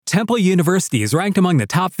Temple University is ranked among the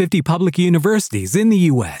top 50 public universities in the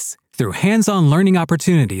U.S. Through hands-on learning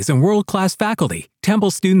opportunities and world-class faculty,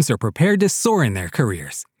 Temple students are prepared to soar in their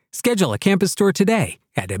careers. Schedule a campus tour today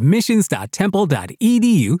at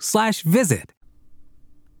admissions.temple.edu/visit.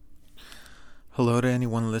 Hello to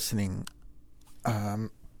anyone listening.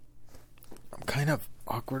 I'm kind of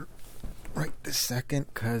awkward right this second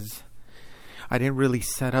because I didn't really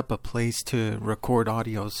set up a place to record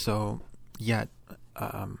audio, so yet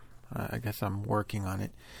I guess I'm working on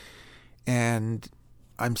it. And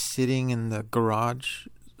I'm sitting in the garage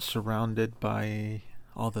surrounded by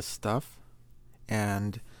all the stuff,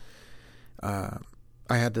 and I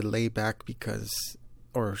had to lay back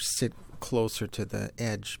or sit closer to the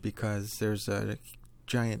edge because there's a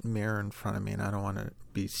giant mirror in front of me and I don't want to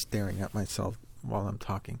be staring at myself while I'm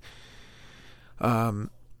talking.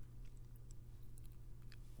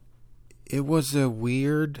 It was a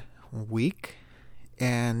weird week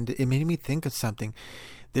and it made me think of something.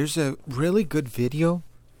 There's a really good video,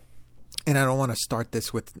 and I don't want to start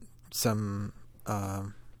this with some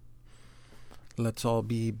let's all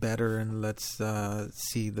be better and let's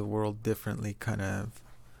see the world differently kind of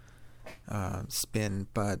spin,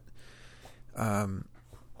 but the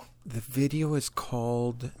video is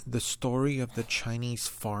called The Story of the Chinese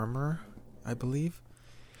Farmer, I believe.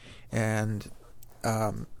 And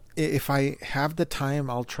if I have the time,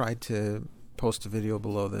 I'll try to post a video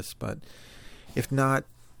below this, but if not,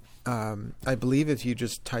 I believe if you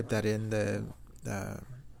just type that in, the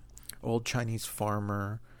old Chinese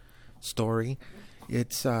farmer story,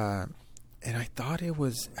 it's and I thought it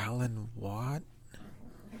was Alan Watt.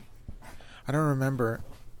 I don't remember.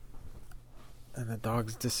 And the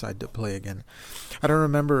dogs decide to play again. I don't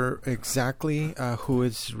remember exactly who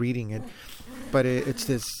is reading it, but it's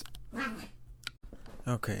this.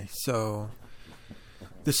 Okay, so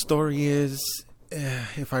the story is,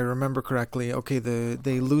 if I remember correctly, okay,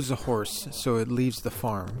 they lose a horse, so it leaves the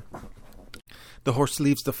farm. The horse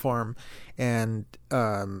leaves the farm, and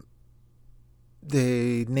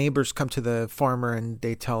the neighbors come to the farmer and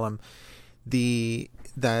they tell him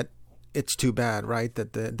that it's too bad, right?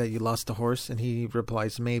 That you lost the horse, and he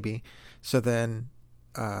replies maybe. So then,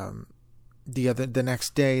 the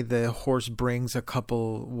next day, the horse brings a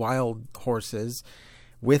couple wild horses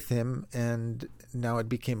with him, and now it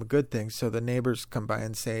became a good thing. So the neighbors come by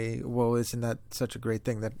and say, "Well, isn't that such a great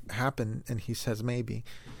thing that happened?" And he says, "Maybe."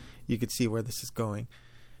 You could see where this is going.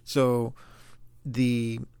 So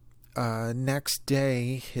the next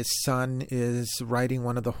day, his son is riding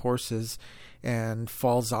one of the horses and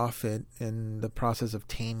falls off it in the process of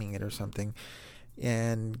taming it or something,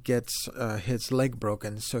 and gets his leg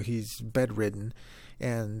broken, so he's bedridden.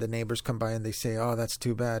 And the neighbors come by and they say, "Oh, that's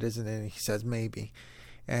too bad, isn't it?" And he says, "Maybe."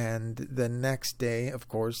 And the next day, of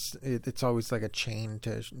course, it's always like a chain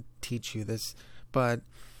to teach you this, but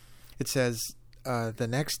it says the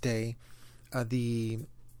next day, the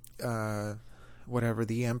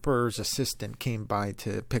emperor's assistant came by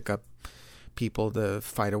to pick up people to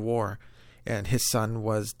fight a war, and his son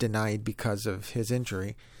was denied because of his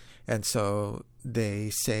injury. And so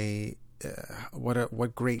they say,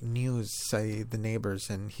 what great news, say the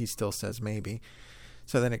neighbors, and he still says maybe.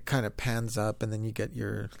 So then it kind of pans up, and then you get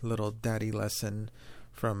your little daddy lesson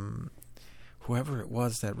from whoever it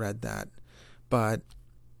was that read that. But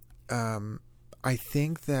I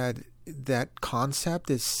think that concept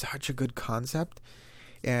is such a good concept,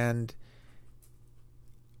 and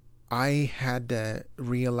I had to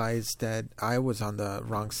realize that I was on the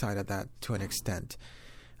wrong side of that to an extent.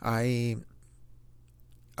 I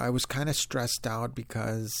was kind of stressed out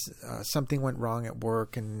because something went wrong at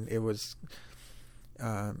work, and it was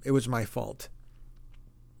my fault.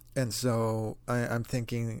 And so I'm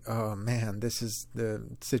thinking, oh man, this is the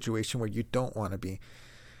situation where you don't want to be.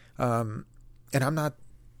 And I'm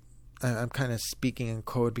kind of speaking in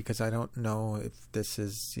code because I don't know if this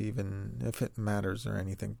is even, if it matters or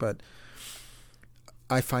anything. But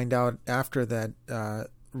I find out after that,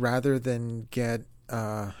 rather than get,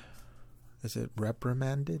 is it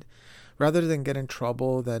reprimanded? Rather than get in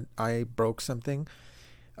trouble that I broke something,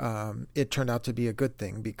 it turned out to be a good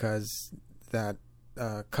thing because that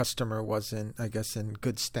customer wasn't, I guess, in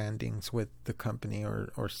good standings with the company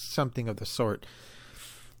or something of the sort.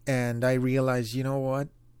 And I realized, you know what?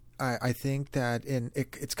 I think that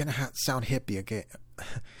it's going to sound hippie again.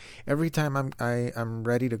 Every time I'm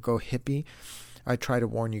ready to go hippie, I try to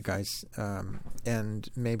warn you guys. And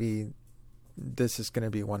maybe this is going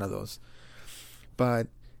to be one of those. But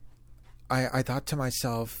I thought to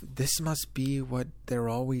myself, this must be what they're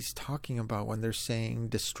always talking about when they're saying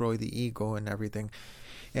destroy the ego and everything.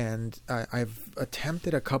 And I've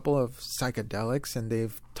attempted a couple of psychedelics, and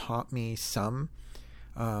they've taught me some.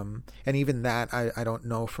 And even that, I don't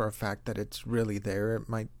know for a fact that it's really there. It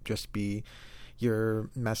might just be you're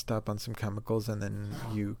messed up on some chemicals, and then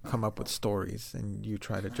you come up with stories and you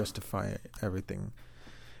try to justify everything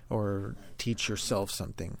or teach yourself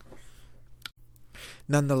something.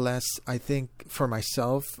 Nonetheless, I think for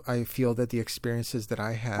myself, I feel that the experiences that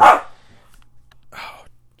I had... Oh,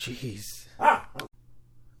 jeez.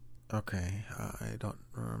 Okay, I don't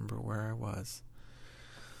remember where I was.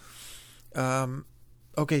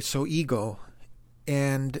 Okay, so ego.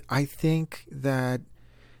 And I think that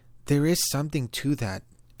there is something to that.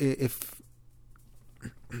 If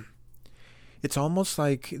it's almost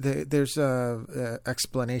like there's a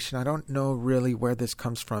explanation. I don't know really where this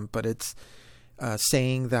comes from, but it's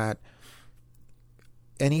saying that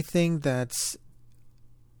anything that's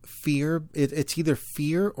fear, it's either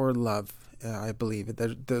fear or love. I believe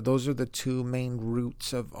those are the two main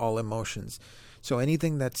roots of all emotions. So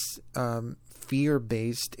anything that's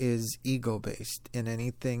fear-based is ego-based, and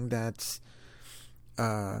anything that's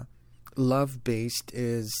love-based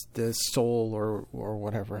is the soul or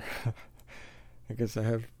whatever. I guess I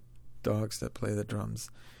have dogs that play the drums.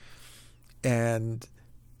 And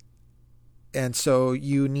so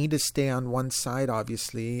you need to stay on one side,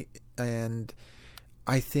 obviously, and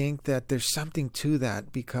I think that there's something to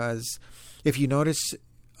that, because if you notice,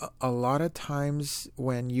 a lot of times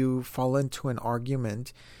when you fall into an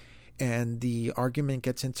argument and the argument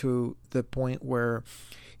gets into the point where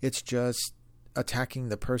it's just attacking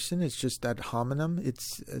the person, it's just ad hominem,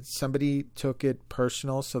 it's somebody took it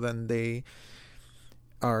personal, so then they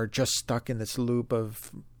are just stuck in this loop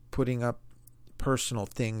of putting up personal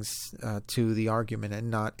things to the argument and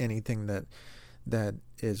not anything that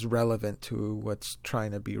is relevant to what's trying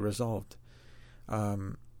to be resolved.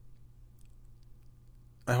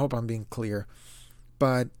 I hope I'm being clear,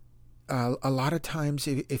 but a lot of times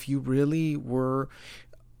if you really were,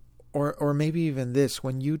 or maybe even this,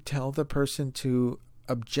 when you tell the person to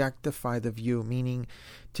objectify the view, meaning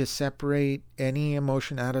to separate any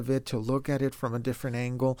emotion out of it, to look at it from a different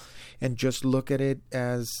angle and just look at it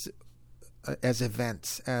as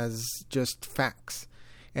events, as just facts,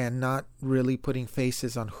 and not really putting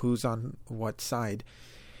faces on who's on what side,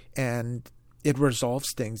 and it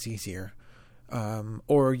resolves things easier.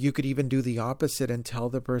 Or you could even do the opposite and tell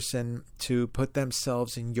the person to put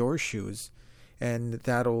themselves in your shoes, and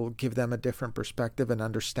that'll give them a different perspective and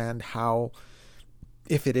understand how,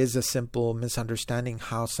 if it is a simple misunderstanding,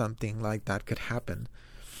 how something like that could happen.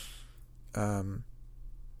 I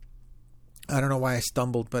don't know why I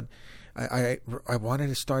stumbled, but I wanted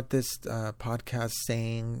to start this podcast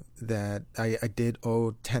saying that I did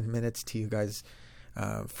owe 10 minutes to you guys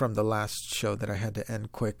from the last show that I had to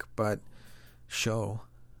end quick, but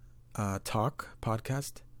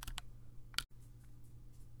podcast.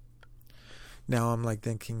 Now I'm like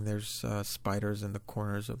thinking there's spiders in the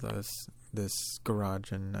corners of this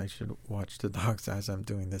garage, and I should watch the dogs as I'm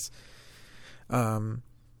doing this.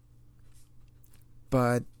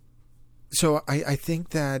 But so I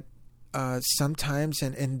think that sometimes,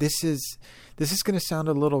 and this is going to sound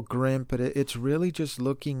a little grim, but it's really just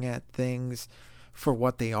looking at things for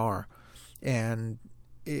what they are. And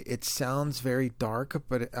it sounds very dark,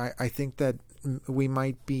 but I think that we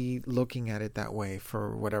might be looking at it that way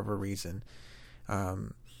for whatever reason.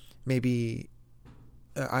 Maybe,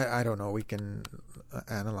 I don't know, we can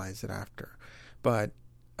analyze it after. But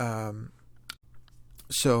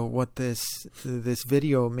so what this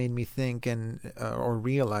video made me think and or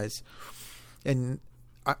realize, and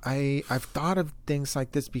I've thought of things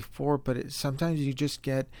like this before, but sometimes you just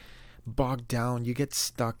get bogged down, you get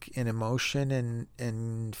stuck in emotion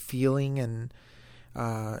and feeling and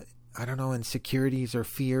I don't know, insecurities or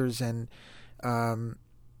fears, and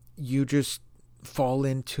you just fall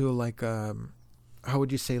into like a, how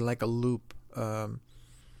would you say, like a loop.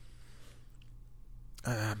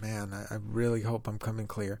 Man, I really hope I'm coming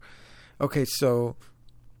clear. Okay, so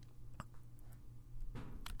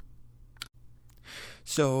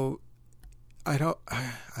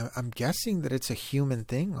I'm guessing that it's a human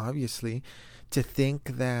thing, obviously, to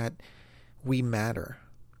think that we matter.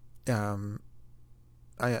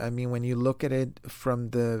 I mean, when you look at it from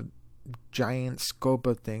the giant scope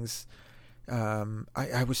of things,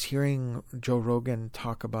 I was hearing Joe Rogan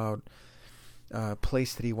talk about a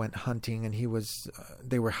place that he went hunting, and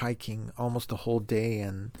they were hiking almost a whole day,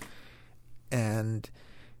 and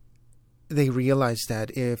they realized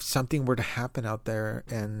that if something were to happen out there,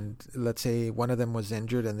 and let's say one of them was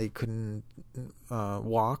injured and they couldn't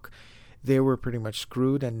walk, they were pretty much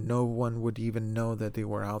screwed, and no one would even know that they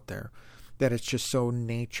were out there. That it's just so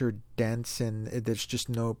nature dense, and there's just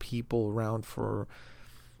no people around for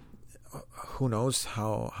who knows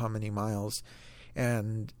how many miles.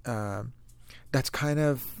 And that's kind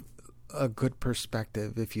of a good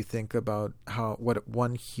perspective if you think about what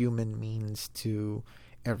one human means to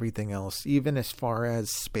everything else. Even as far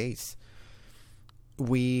as space,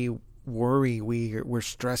 we worry, we're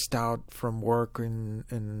stressed out from work,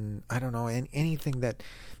 and I don't know, and anything that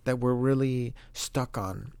we're really stuck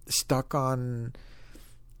on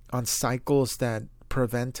cycles that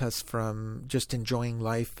prevent us from just enjoying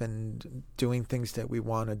life and doing things that we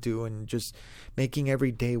want to do and just making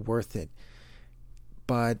every day worth it.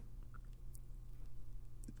 But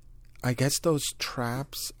I guess those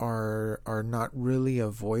traps are not really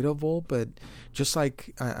avoidable. But just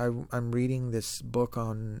like I'm reading this book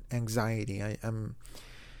on anxiety, I'm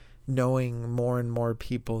knowing more and more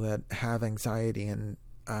people that have anxiety, and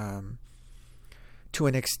to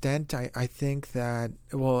an extent, I think that,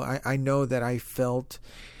 well, I know that I felt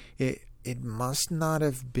it must not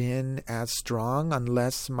have been as strong,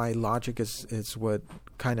 unless my logic is what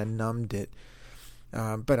kind of numbed it.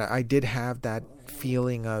 But I did have that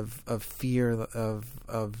feeling of fear,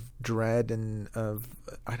 of dread, and of,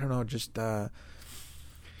 I don't know, just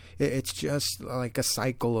it's just like a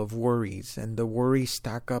cycle of worries, and the worries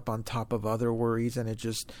stack up on top of other worries, and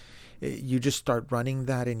you just start running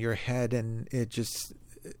that in your head, and it just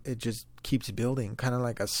keeps building, kind of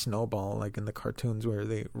like a snowball, like in the cartoons where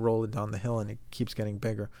they roll it down the hill and it keeps getting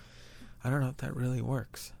bigger. I don't know if that really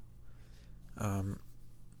works.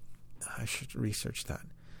 I should research that.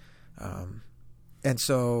 And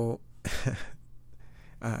so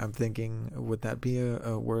I'm thinking, would that be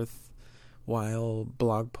a worthwhile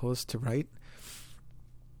blog post to write?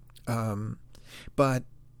 But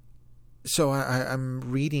so I'm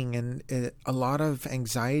reading, and a lot of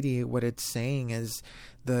anxiety, what it's saying is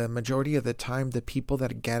the majority of the time, the people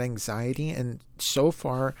that get anxiety, and so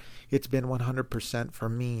far it's been 100% for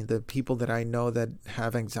me, the people that I know that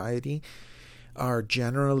have anxiety are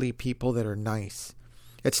generally people that are nice.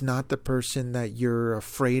 It's not the person that you're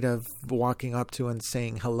afraid of walking up to and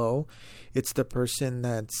saying hello. It's the person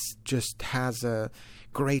that's just has a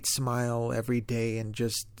great smile every day and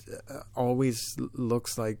just always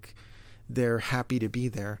looks like they're happy to be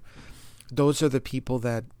there. Those are the people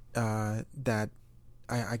that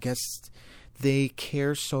I guess they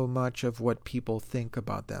care so much of what people think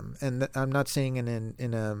about them. And I'm not saying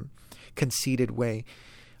in a conceited way.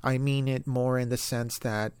 I mean it more in the sense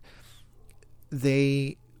that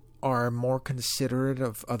they are more considerate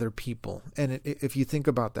of other people. And if you think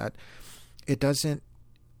about that,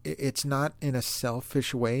 it's not in a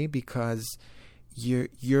selfish way, because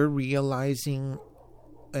you're realizing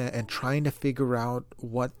and trying to figure out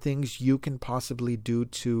what things you can possibly do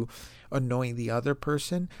to annoy the other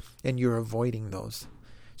person, and you're avoiding those.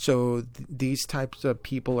 So these types of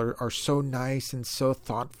people are so nice and so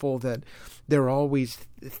thoughtful that they're always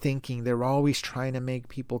thinking, they're always trying to make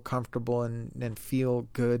people comfortable and feel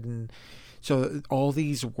good. And so all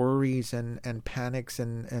these worries and panics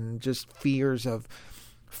and just fears of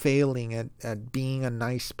failing at being a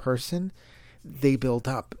nice person, they build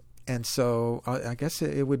up. And so I guess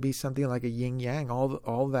it would be something like a yin yang.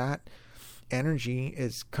 All that energy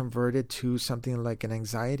is converted to something like an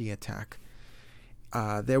anxiety attack.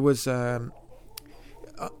 There was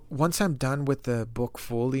once I'm done with the book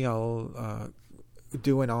fully, I'll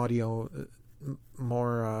do an audio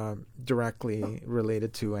more directly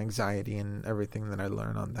related to anxiety and everything that I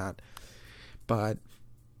learned on that. But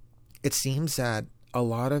it seems that a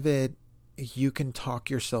lot of it, you can talk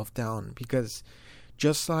yourself down, because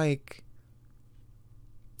just like,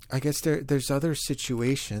 I guess there's other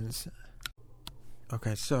situations.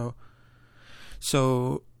 Okay, so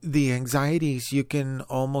the anxieties you can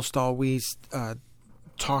almost always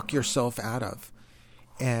talk yourself out of,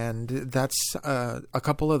 and that's a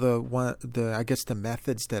couple of the I guess the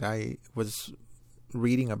methods that I was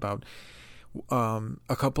reading about.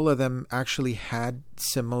 A couple of them actually had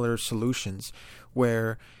similar solutions,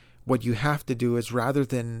 where what you have to do is, rather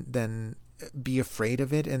than be afraid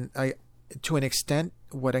of it, and to an extent,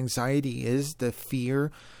 what anxiety is, the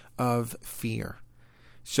fear of fear.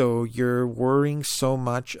 So you're worrying so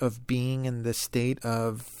much of being in the state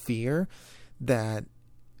of fear that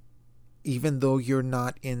even though you're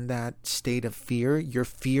not in that state of fear, you're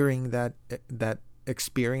fearing that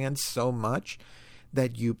experience so much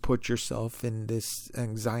that you put yourself in this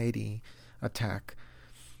anxiety attack.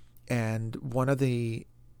 And one of the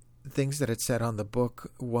things that it said on the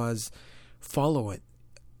book was follow it.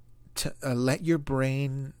 Let your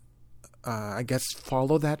brain, I guess,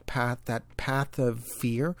 follow that path of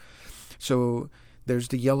fear. So there's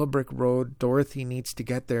the yellow brick road. Dorothy needs to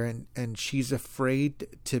get there, and she's afraid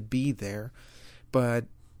to be there. But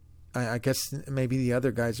I guess maybe the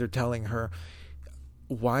other guys are telling her,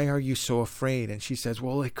 why are you so afraid? And she says,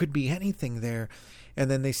 well, it could be anything there.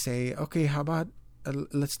 And then they say, okay, how about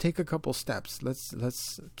let's take a couple steps.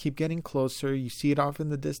 Let's keep getting closer. You see it off in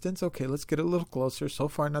the distance. Okay, let's get a little closer. So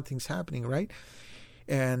far, nothing's happening, right?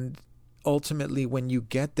 And ultimately, when you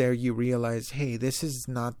get there, you realize, hey, this is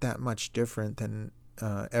not that much different than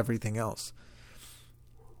everything else.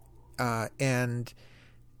 And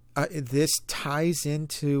this ties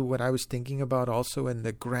into what I was thinking about also in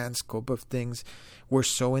the grand scope of things. We're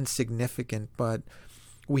so insignificant, but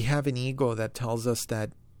we have an ego that tells us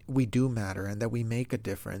that we do matter and that we make a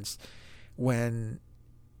difference when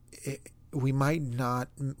we might not.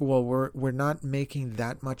 Well, we're not making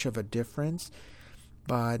that much of a difference,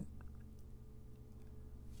 but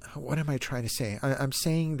what am I trying to say? I'm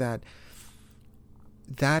saying that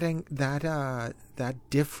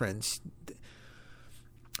difference.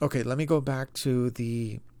 Okay, let me go back to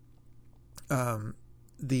the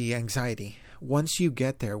anxiety. Once you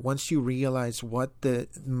get there, once you realize what the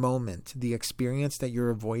moment, the experience that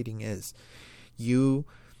you're avoiding is,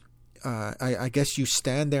 I guess you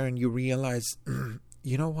stand there and you realize,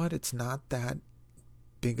 you know what? It's not that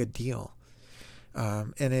big a deal.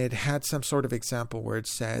 And it had some sort of example where it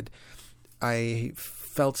said, I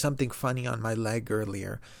felt something funny on my leg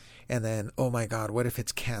earlier, and then, oh my God, what if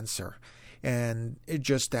it's cancer? And it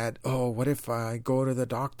just that, oh, what if I go to the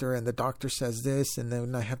doctor and the doctor says this, and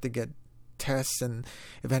then I have to get tests, and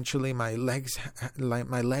eventually my leg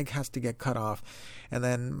has to get cut off, and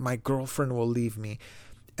then my girlfriend will leave me.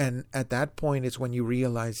 And at that point is when you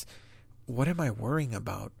realize, what am I worrying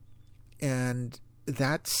about? And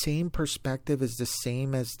that same perspective is the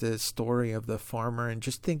same as the story of the farmer, and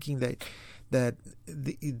just thinking that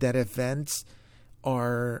events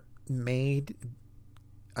are made,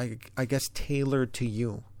 I guess, tailored to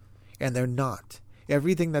you, and they're not.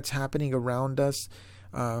 Everything that's happening around us,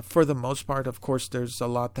 for the most part, of course, there's a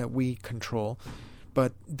lot that we control,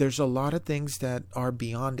 but there's a lot of things that are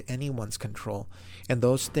beyond anyone's control, and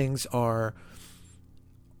those things are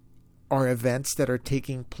events that are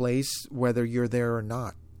taking place whether you're there or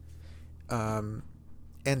not.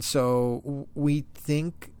 And so we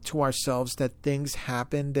think to ourselves that things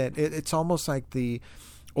happen, that it's almost like the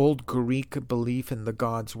old Greek belief in the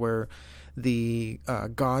gods, where the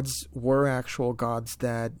gods were actual gods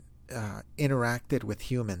that interacted with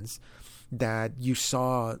humans, that you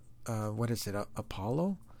saw,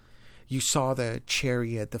 Apollo? You saw the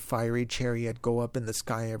chariot, the fiery chariot, go up in the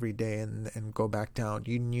sky every day and go back down.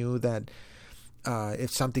 You knew that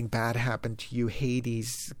if something bad happened to you,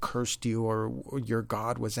 Hades cursed you, or your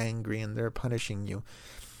god was angry and they're punishing you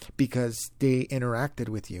because they interacted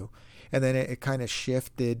with you. And then it kind of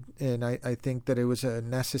shifted, and I think that it was a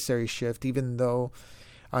necessary shift, even though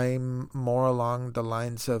I'm more along the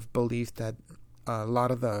lines of belief that a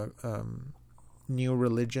lot of the new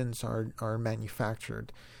religions are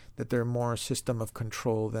manufactured, that they're more a system of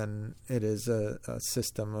control than it is a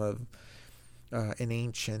system of an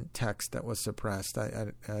ancient text that was suppressed.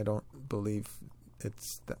 I don't believe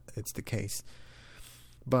it's the case.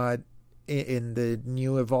 But in the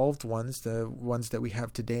new evolved ones, the ones that we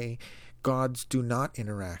have today, gods do not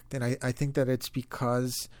interact. And I think that it's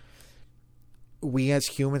because we as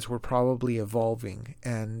humans were probably evolving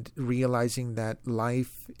and realizing that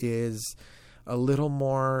life is a little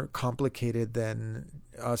more complicated than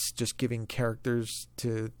us just giving characters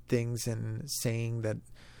to things and saying that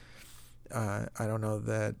I don't know,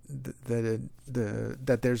 that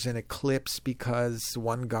there's an eclipse because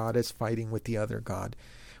one god is fighting with the other god.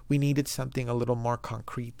 We needed something a little more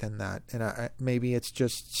concrete than that. And maybe it's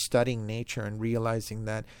just studying nature and realizing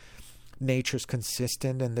that nature's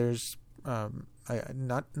consistent, and there's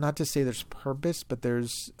not to say there's purpose, but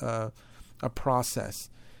there's a process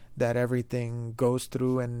that everything goes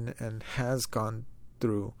through and has gone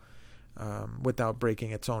through without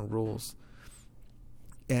breaking its own rules.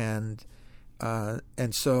 And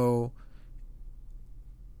so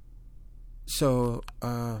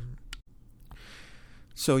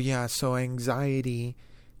anxiety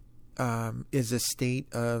is a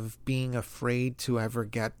state of being afraid to ever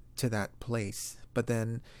get to that place. But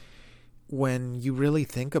then when you really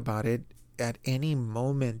think about it, at any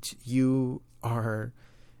moment you are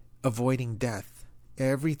avoiding death.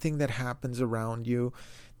 Everything that happens around you,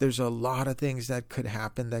 there's a lot of things that could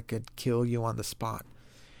happen that could kill you on the spot.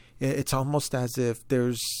 It's almost as if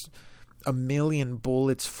there's a million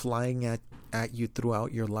bullets flying at you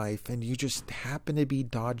throughout your life, and you just happen to be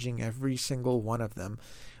dodging every single one of them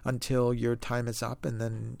until your time is up, and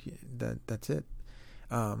then that's it.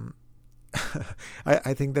 I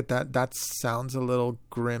think that sounds a little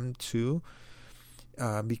grim too,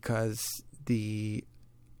 because I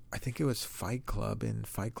think it was Fight Club.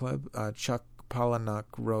 Chuck Palahniuk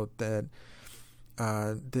wrote that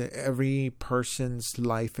every person's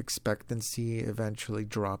life expectancy eventually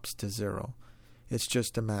drops to zero. It's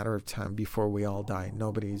just a matter of time before we all die.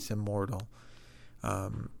 Nobody's immortal.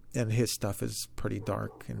 And his stuff is pretty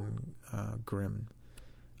dark and grim.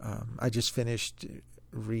 I just finished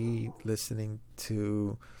re-listening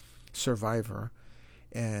to Survivor,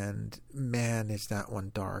 and man, is that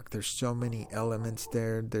one dark. There's so many elements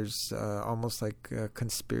there. There's almost like a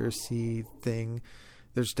conspiracy thing.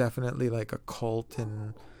 There's definitely like a cult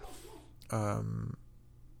and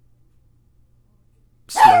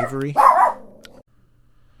slavery.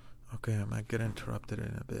 Okay, I might get interrupted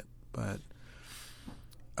in a bit, but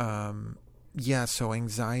yeah, so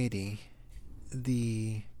anxiety.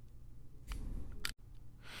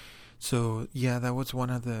 So yeah, that was one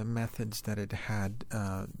of the methods that it had.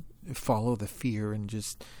 Follow the fear and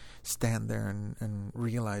just stand there and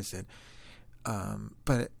realize it.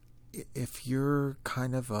 But if you're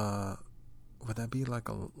kind of would that be like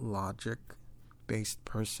a logic-based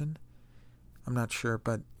person? I'm not sure,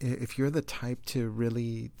 but if you're the type to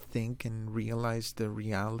really think and realize the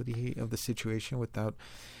reality of the situation without,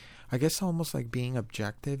 I guess, almost like being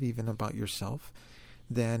objective even about yourself,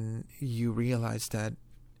 then you realize that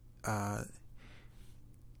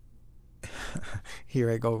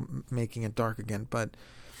here I go making it dark again, but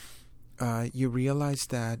you realize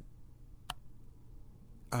that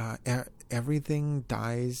everything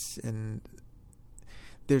dies, and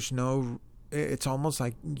there's no, it's almost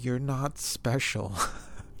like you're not special.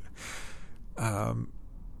 Man,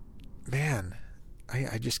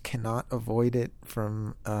 I just cannot avoid it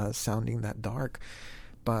from sounding that dark,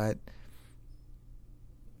 but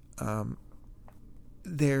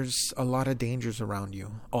there's a lot of dangers around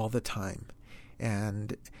you all the time,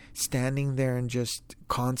 and standing there and just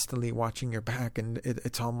constantly watching your back, and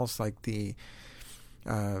it's almost like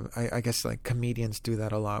I guess like comedians do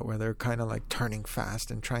that a lot, where they're kind of like turning fast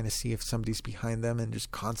and trying to see if somebody's behind them, and just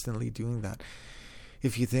constantly doing that.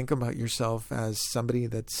 If you think about yourself as somebody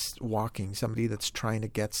that's walking, somebody that's trying to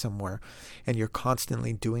get somewhere, and you're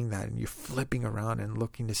constantly doing that, and you're flipping around and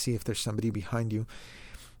looking to see if there's somebody behind you,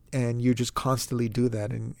 and you just constantly do that,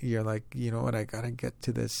 and you're like, you know what, I gotta get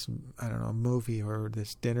to this, I don't know, movie or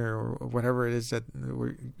this dinner or whatever it is that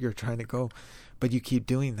you're trying to go, but you keep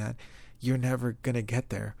doing that, you're never gonna get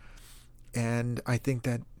there. And I think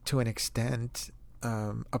that to an extent,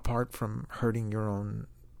 apart from hurting your own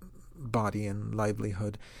body and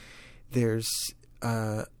livelihood, there's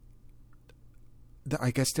I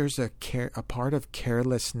guess there's a part of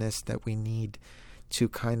carelessness that we need to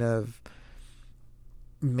kind of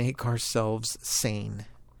make ourselves sane,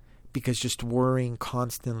 because just worrying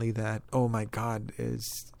constantly that, oh my God,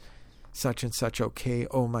 is such and such okay?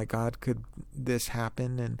 Oh my God, could this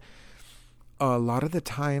happen? And a lot of the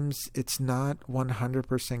times it's not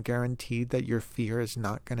 100% guaranteed that your fear is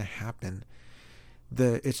not going to happen.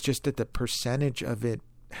 It's just that the percentage of it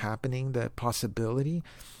happening, the possibility,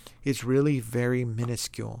 is really very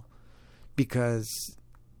minuscule, because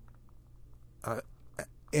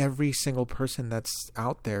every single person that's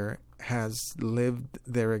out there has lived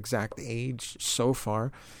their exact age so far,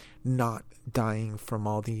 not dying from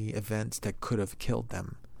all the events that could have killed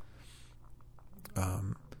them.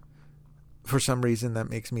 For some reason, that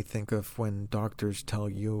makes me think of when doctors tell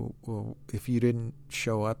you, well, if you didn't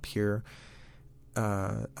show up here,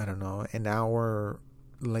 I don't know, an hour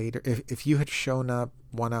later, if you had shown up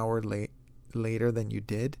 1 hour later than you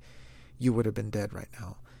did, you would have been dead right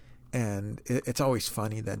now. And it's always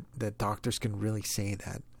funny that doctors can really say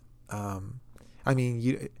that. I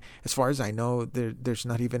mean, as far as I know, there's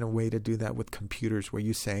not even a way to do that with computers, where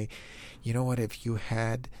you say, you know what, if you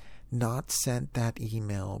had not sent that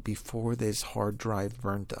email before this hard drive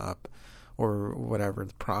burnt up, or whatever,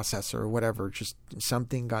 the processor or whatever, just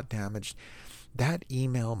something got damaged, that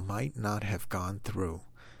email might not have gone through.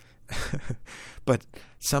 But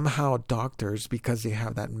somehow doctors, because they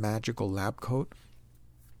have that magical lab coat,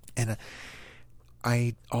 and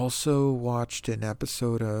I also watched an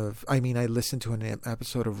episode of, I listened to an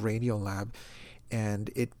episode of Radiolab, and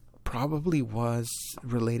it probably was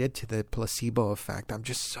related to the placebo effect. I'm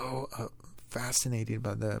just so fascinated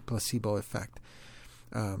by the placebo effect.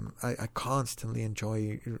 I constantly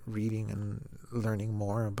enjoy reading and learning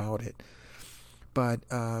more about it. But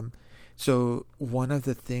so one of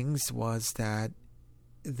the things was that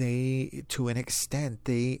they, to an extent,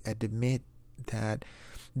 they admit that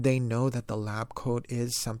they know that the lab coat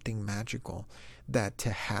is something magical, that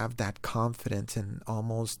to have that confidence and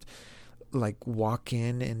almost like walk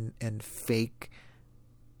in and fake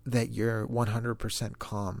that you're 100%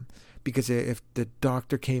 calm. Because if the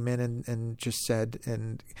doctor came in and just said,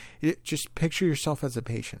 and just picture yourself as a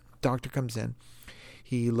patient. Doctor comes in,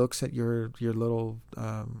 he looks at your little,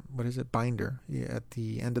 binder at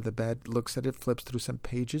the end of the bed, looks at it, flips through some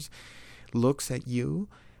pages, looks at you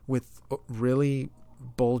with really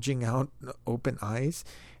bulging out open eyes,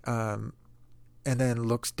 and then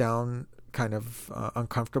looks down kind of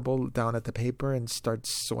uncomfortable down at the paper and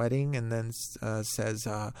starts sweating, and then says,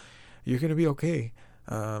 you're going to be okay.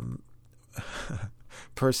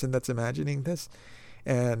 Person that's imagining this,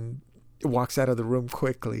 and walks out of the room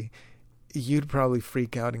quickly, you'd probably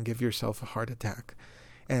freak out and give yourself a heart attack.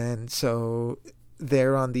 And so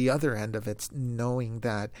they're on the other end of it, knowing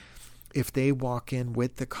that if they walk in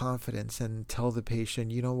with the confidence and tell the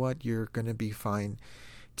patient, you know what, you're going to be fine,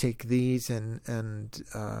 take these, and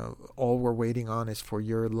all we're waiting on is for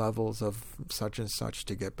your levels of such and such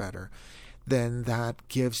to get better, then that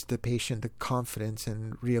gives the patient the confidence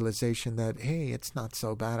and realization that, hey, it's not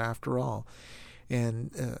so bad after all.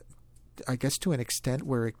 And I guess to an extent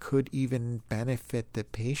where it could even benefit the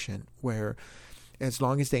patient, where as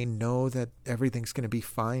long as they know that everything's going to be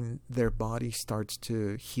fine, their body starts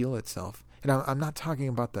to heal itself. And I'm not talking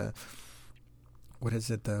about the what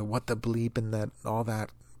the bleep and that all that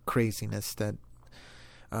craziness that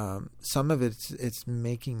some of it's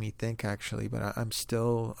making me think, actually, but I'm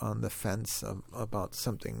still on the fence about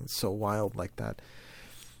something so wild like that.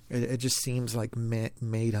 It just seems like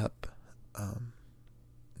made up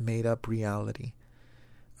reality.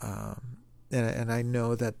 And I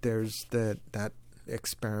know that there's that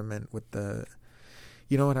experiment with the,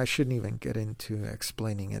 you know what, I shouldn't even get into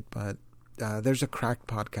explaining it, but there's a Cracked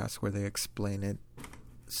podcast where they explain it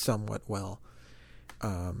somewhat well.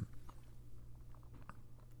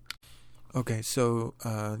 Okay, so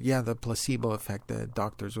the placebo effect, the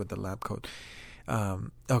doctors with the lab coat.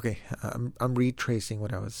 Okay, I'm retracing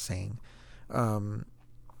what I was saying.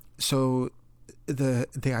 So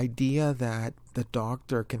the idea that the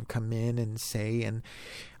doctor can come in and say, and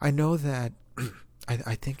I know that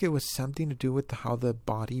I think it was something to do with how the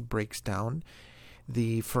body breaks down.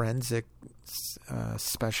 The forensic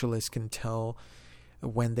specialist can tell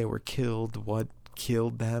when they were killed, what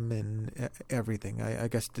killed them, and everything. I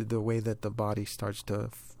guess the way that the body starts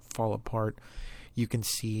to fall apart, you can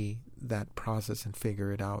see that process and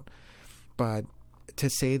figure it out. But to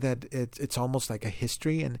say that it's almost like a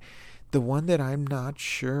history, and the one that I'm not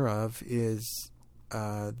sure of is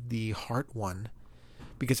the heart one,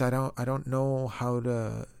 because I don't know how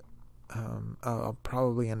to. I'll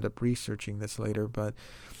probably end up researching this later, but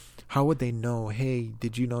how would they know? Hey,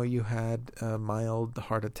 did you know you had a mild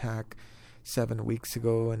heart attack 7 weeks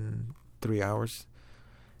ago in 3 hours?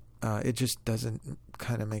 It just doesn't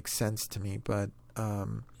kind of make sense to me. But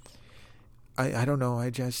I don't know.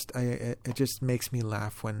 It just makes me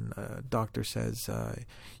laugh when a doctor says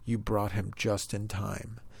you brought him just in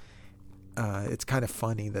time. It's kind of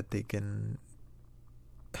funny that they can.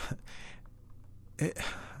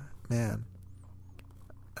 Man,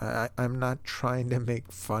 I'm not trying to make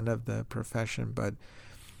fun of the profession, but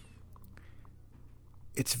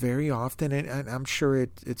it's very often, and I'm sure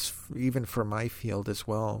it's even for my field as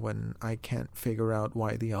well, when I can't figure out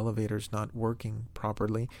why the elevator's not working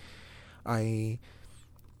properly. I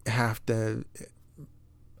have to,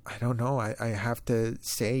 I don't know, I have to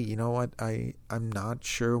say, you know what, I'm not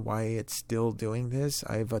sure why it's still doing this.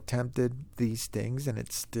 I've attempted these things and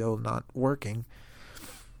it's still not working.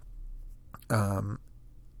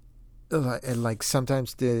 Like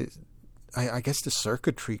sometimes I guess the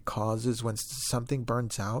circuitry causes, when something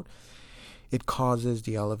burns out, it causes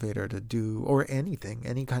the elevator to do, or anything,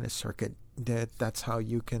 any kind of circuit, that's how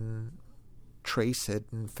you can trace it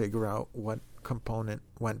and figure out what component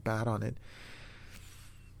went bad on it.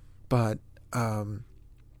 But I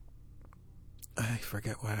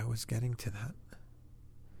forget why I was getting to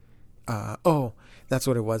that. That's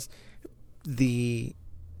what it was. The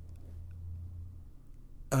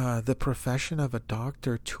profession of a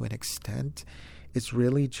doctor, to an extent, is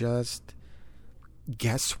really just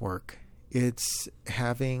guesswork. It's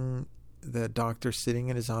having the doctor sitting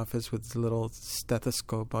in his office with his little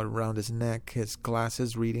stethoscope around his neck, his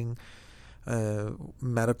glasses, reading a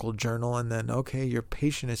medical journal, and then, okay, your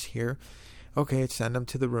patient is here. Okay, send him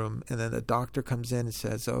to the room. And then the doctor comes in and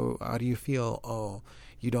says, oh, how do you feel? Oh,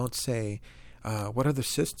 you don't say. What other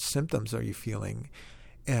symptoms are you feeling?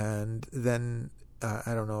 And then,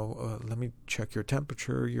 I don't know, let me check your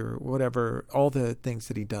temperature, your whatever, all the things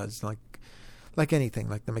that he does, like anything,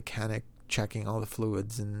 like the mechanic checking all the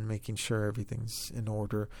fluids and making sure everything's in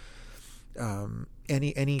order.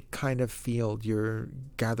 Any kind of field, you're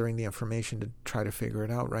gathering the information to try to figure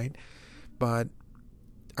it out, right? But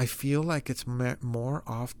I feel like it's more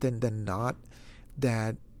often than not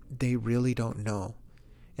that they really don't know.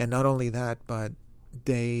 And not only that, but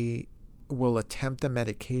they will attempt a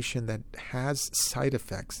medication that has side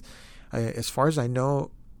effects. As far as I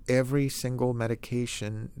know, every single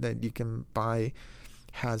medication that you can buy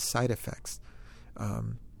has side effects.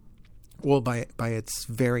 Well, by its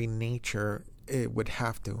very nature, it would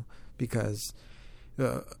have to, because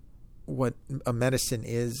what a medicine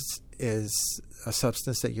is a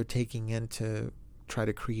substance that you're taking in to try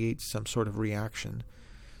to create some sort of reaction.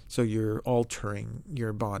 So you're altering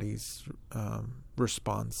your body's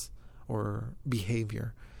response or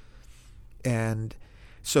behavior. And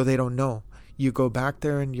so they don't know. You go back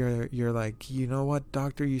there and you're like, you know what,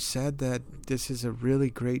 doctor, you said that this is a really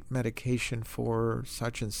great medication for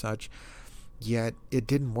such and such, yet it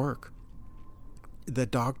didn't work. The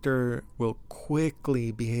doctor will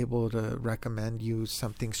quickly be able to recommend you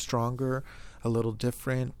something stronger, a little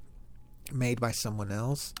different, made by someone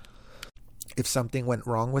else. If something went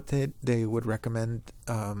wrong with it, they would recommend,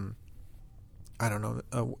 I don't know,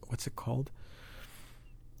 what's it called?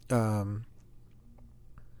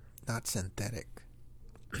 Not synthetic.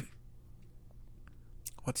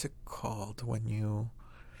 What's it called when you...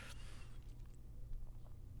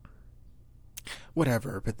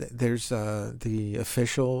 Whatever, but there's the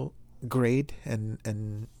official grade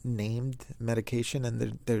and named medication,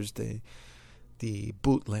 and there's the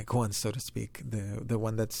bootleg one, so to speak, the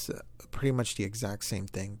one that's pretty much the exact same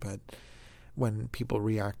thing, but when people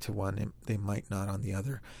react to one, they might not on the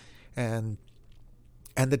other. And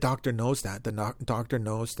the doctor knows that. The doctor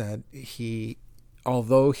knows that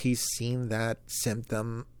although he's seen that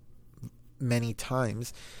symptom many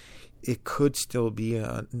times, it could still be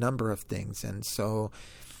a number of things. And so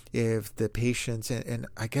if the patients, and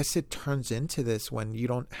I guess it turns into this when you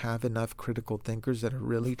don't have enough critical thinkers that are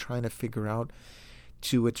really trying to figure out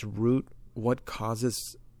to its root what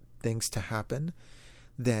causes things to happen,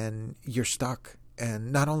 then you're stuck.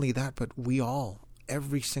 And not only that, but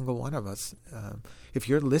every single one of us, if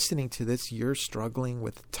you're listening to this, you're struggling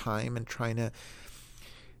with time and trying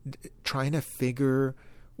to figure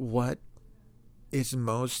what is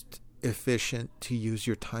most efficient to use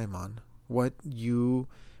your time on, what you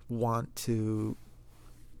want to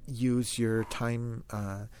use your time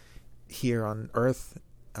here on Earth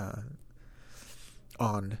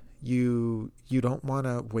on. You don't want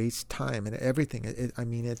to waste time and everything.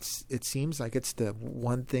 It seems like it's the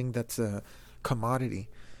one thing that's a commodity.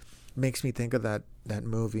 Makes me think of that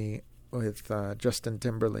movie with Justin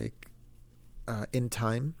Timberlake, In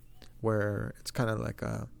Time, where it's kind of like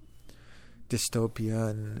a dystopia,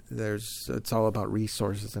 and it's all about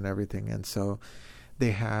resources and everything. And so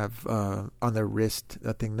they have on their wrist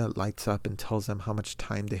a thing that lights up and tells them how much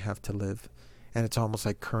time they have to live, and it's almost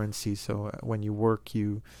like currency. So when you work,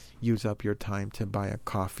 you use up your time to buy a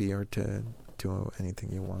coffee or to do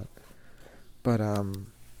anything you want. But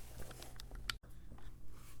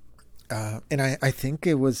and I think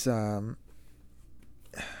it was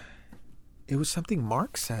something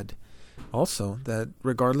Mark said also, that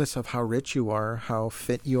regardless of how rich you are, how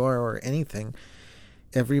fit you are, or anything,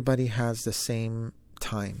 everybody has the same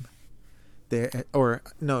time.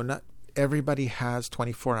 Not everybody has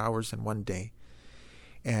 24 hours in one day.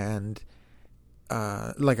 And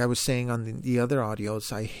like I was saying on the other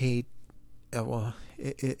audios, I hate,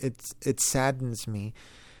 it saddens me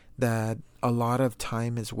that a lot of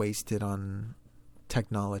time is wasted on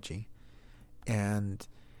technology. And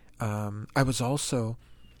I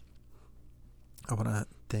want to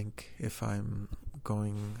think if I'm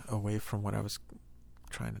going away from what I was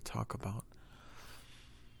trying to talk about.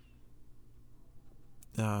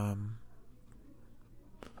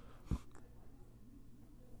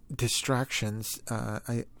 Distractions.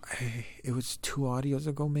 It was 2 audios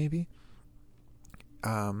ago, maybe.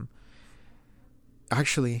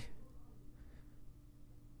 Actually,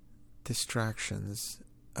 distractions.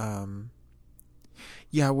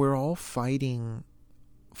 Yeah, we're all fighting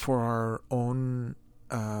for our own.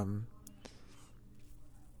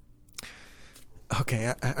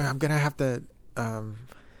 Okay, I'm gonna have to. How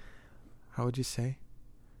would you say?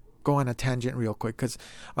 Go on a tangent real quick, because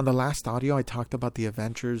on the last audio I talked about the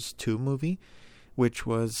Avengers 2 movie, which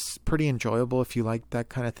was pretty enjoyable. If you like that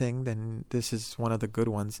kind of thing, then this is one of the good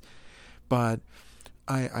ones. But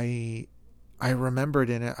I I remembered,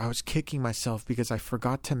 and I was kicking myself because I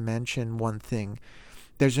forgot to mention one thing.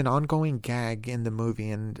 There's an ongoing gag in the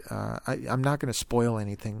movie, and I'm not going to spoil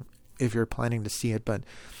anything if you're planning to see it, but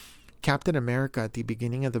Captain America at the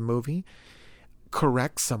beginning of the movie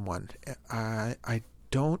corrects someone. I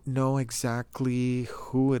don't know exactly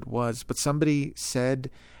who it was, but somebody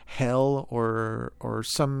said hell or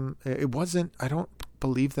some. It wasn't. I don't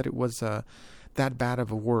believe that it was that bad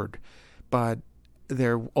of a word, but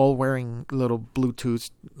they're all wearing little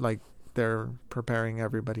Bluetooth, like they're preparing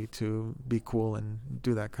everybody to be cool and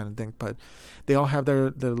do that kind of thing. But they all have their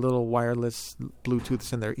little wireless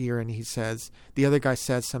Bluetooths in their ear, and the other guy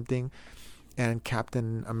says something, and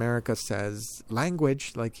Captain America says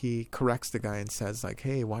language, like he corrects the guy and says like,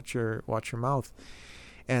 hey, watch your mouth.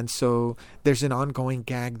 And so there's an ongoing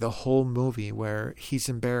gag the whole movie where he's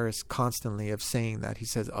embarrassed constantly of saying that. He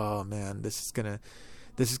says, oh man, this is gonna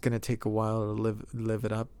take a while to live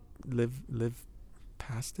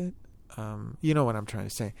past it. You know what I'm trying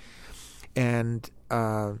to say. And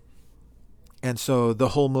so the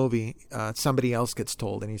whole movie, somebody else gets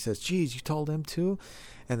told, and he says, geez, you told him too?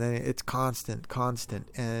 And then it's constant.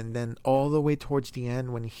 And then all the way towards the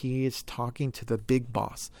end, when he is talking to the big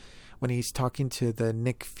boss, when he's talking to the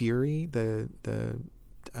Nick Fury, is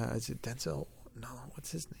it Denzel? No,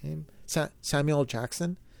 what's his name? Samuel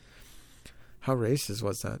Jackson. How racist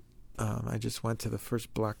was that? I just went to the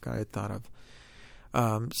first black guy I thought of.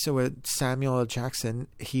 So with Samuel L. Jackson,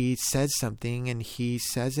 he says something, and he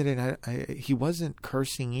says it, and he wasn't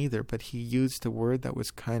cursing either, but he used a word that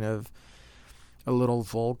was kind of a little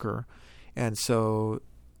vulgar. And so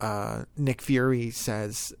Nick Fury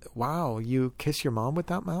says, wow, you kiss your mom with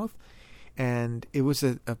that mouth? And it was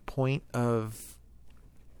a point of,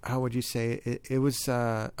 how would you say, it was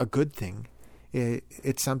a good thing.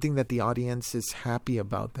 It's something that the audience is happy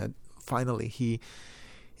about, that finally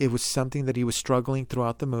it was something that he was struggling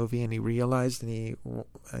throughout the movie, and he realized, and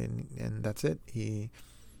that's it. He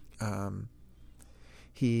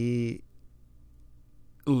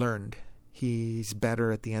learned. He's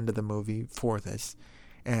better at the end of the movie for this.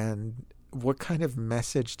 And what kind of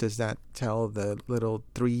message does that tell the little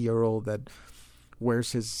 3-year-old that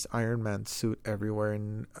wears his Iron Man suit everywhere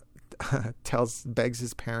and begs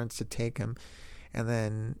his parents to take him, and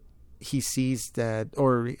then he sees that,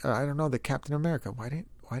 or I don't know, the Captain America. Why did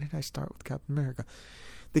I start with Captain America?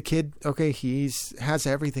 The kid, okay, has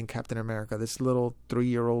everything. Captain America. This little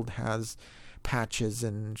 3-year-old has patches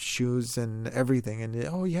and shoes and everything, and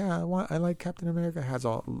oh yeah, I like Captain America. Has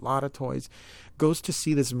a lot of toys. Goes to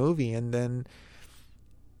see this movie, and then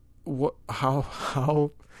what kind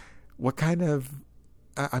of,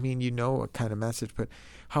 I mean, what kind of message, but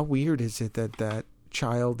how weird is it that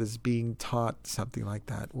child is being taught something like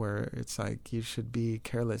that, where it's like you should be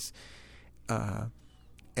careless,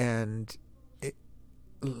 and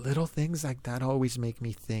little things like that always make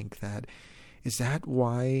me think that, is that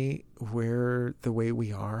why we're the way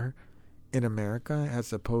we are in America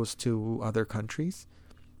as opposed to other countries?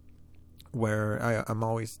 Where I'm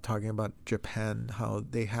always talking about Japan, how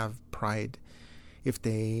they have pride. If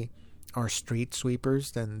they are street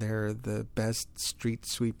sweepers, then they're the best street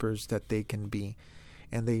sweepers that they can be.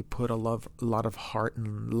 And they put a lot of heart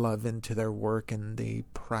and love into their work, and they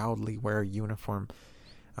proudly wear a uniform.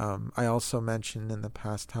 I also mentioned in the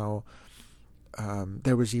past how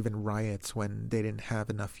there was even riots when they didn't have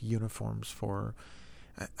enough uniforms for,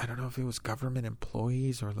 I don't know if it was government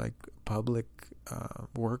employees or like public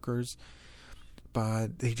workers,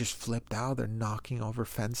 but they just flipped out. They're knocking over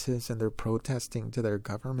fences and they're protesting to their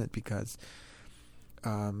government because,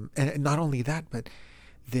 and not only that, but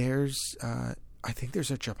there's, I think there's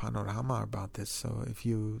a Japanorama about this. So if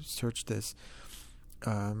you search this,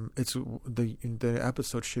 it's the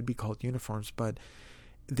episode should be called Uniforms, but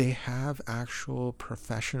they have actual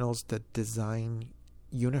professionals that design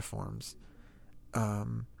uniforms.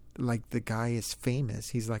 Like the guy is famous.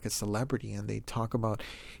 He's like a celebrity, and they talk about,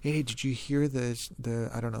 hey, did you hear this? The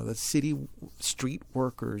street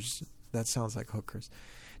workers. That sounds like hookers.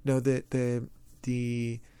 No, the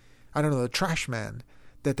I don't know, the trash man.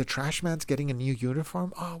 That the trash man's getting a new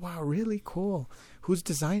uniform. Oh wow, really cool. Who's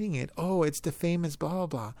designing it? Oh, it's the famous blah blah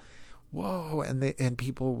blah. Whoa, and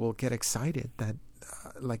people will get excited that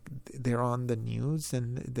like they're on the news,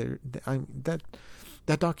 and that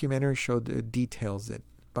documentary showed details it.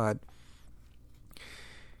 But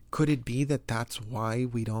could it be that that's why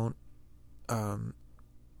we are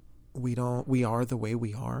the way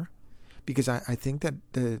we are? Because I think that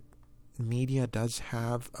the media does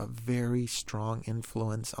have a very strong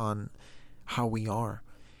influence on how we are.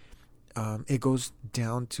 It goes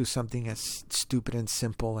down to something as stupid and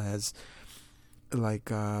simple as like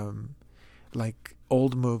like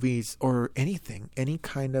old movies or anything, any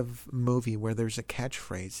kind of movie where there's a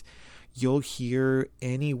catchphrase, you'll hear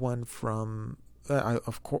anyone from,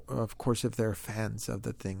 of course, if they're fans of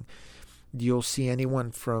the thing, you'll see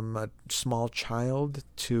anyone from a small child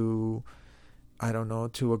to, I don't know,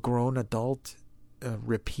 to a grown adult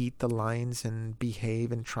repeat the lines and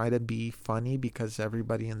behave and try to be funny because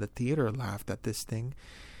everybody in the theater laughed at this thing.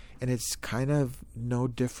 And it's kind of no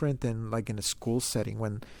different than like in a school setting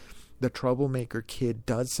when the troublemaker kid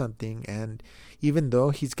does something, and even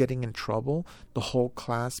though he's getting in trouble, the whole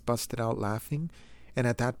class busted out laughing. And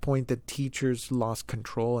at that point, the teachers lost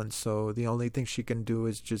control, and so the only thing she can do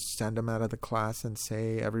is just send him out of the class and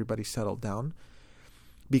say, everybody settle down.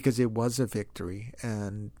 Because it was a victory,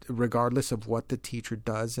 and regardless of what the teacher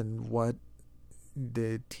does and what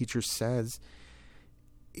the teacher says,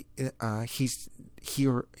 he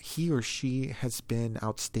or she has been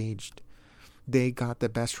outstaged. They got the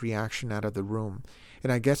best reaction out of the room,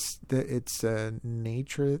 and I guess that it's a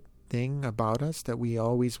nature thing about us that we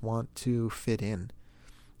always want to fit in,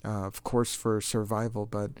 of course for survival,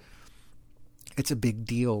 but it's a big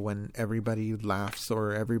deal when everybody laughs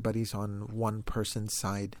or everybody's on one person's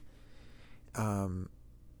side. And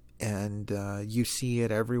you see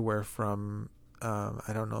it everywhere from,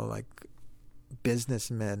 I don't know, like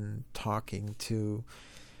businessmen talking to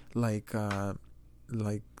like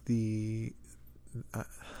the,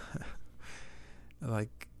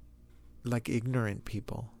 like ignorant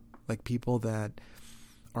people, like people that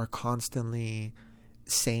are constantly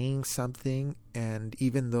saying something, and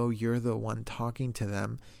even though you're the one talking to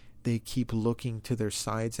them, they keep looking to their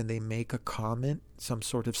sides and they make a comment, some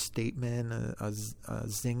sort of statement, a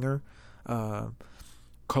zinger,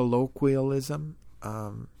 colloquialism.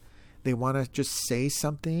 They want to just say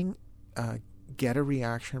something, get a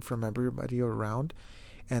reaction from everybody around,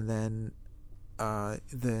 and then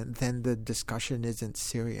the discussion isn't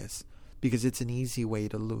serious because it's an easy way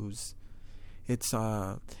to lose. It's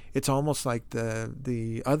almost like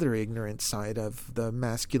the other ignorant side of the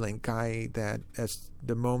masculine guy, that as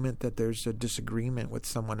the moment that there's a disagreement with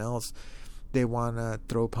someone else, they want to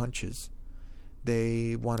throw punches.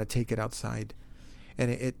 They want to take it outside.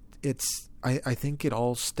 And I think it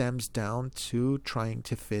all stems down to trying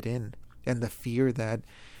to fit in, and the fear that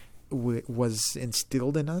was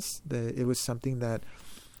instilled in us. It was something that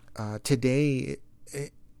today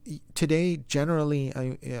generally,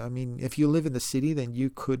 I mean, if you live in the city, then you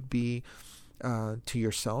could be to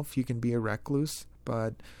yourself. You can be a recluse.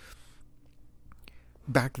 But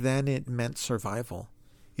back then it meant survival.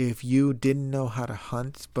 If you didn't know how to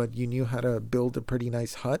hunt, but you knew how to build a pretty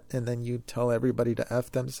nice hut, and then you tell everybody to F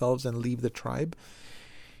themselves and leave the tribe,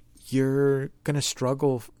 you're going to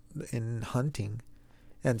struggle in hunting.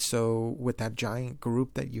 And so with that giant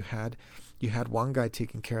group that you had one guy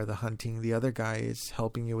taking care of the hunting, the other guy is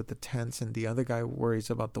helping you with the tents, and the other guy worries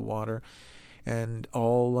about the water, and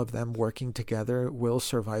all of them working together will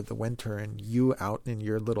survive the winter. And you out in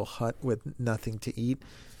your little hut with nothing to eat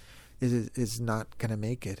is not going to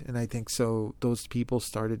make it. And I think so those people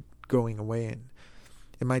started going away, and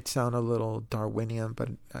it might sound a little Darwinian, but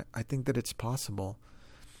I think that it's possible.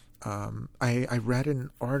 I read an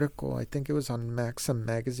article, I think it was on Maxim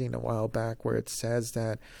magazine a while back, where it says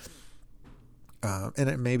that,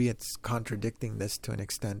 and maybe it's contradicting this to an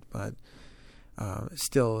extent, but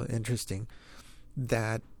still interesting,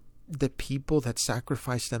 that the people that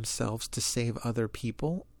sacrifice themselves to save other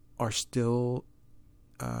people are still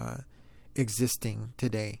existing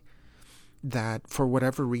today. That for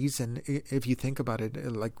whatever reason, if you think about it,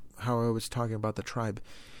 like how I was talking about the tribe,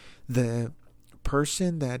 the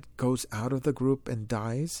person that goes out of the group and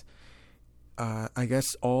dies, I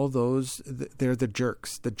guess all those, they're the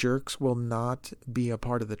jerks. The jerks will not be a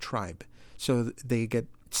part of the tribe. So they get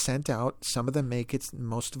sent out. Some of them make it,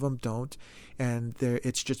 most of them don't. And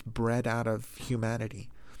it's just bred out of humanity.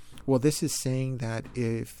 Well, this is saying that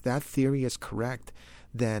if that theory is correct,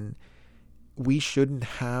 then we shouldn't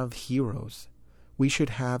have heroes. We should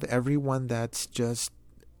have everyone that's just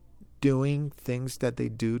doing things that they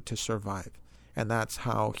do to survive. And that's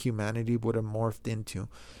how humanity would have morphed into,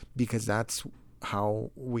 because that's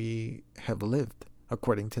how we have lived,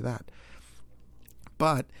 according to that.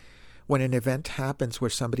 But when an event happens where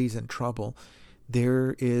somebody's in trouble,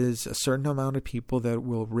 there is a certain amount of people that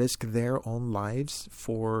will risk their own lives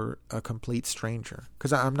for a complete stranger.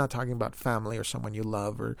 Because I'm not talking about family or someone you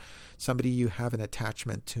love or somebody you have an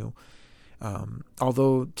attachment to.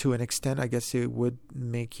 Although to an extent, I guess it would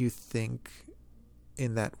make you think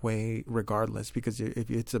in that way regardless, because if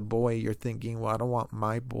it's a boy, you're thinking, well, I don't want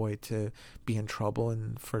my boy to be in trouble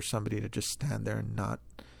and for somebody to just stand there and not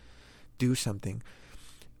do something.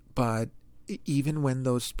 But even when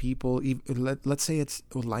those people, let's say it's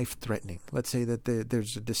life-threatening. Let's say that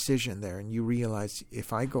there's a decision there, and you realize,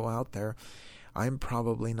 if I go out there, I'm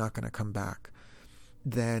probably not going to come back.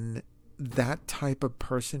 Then that type of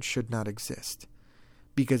person should not exist.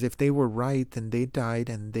 Because if they were right, then they died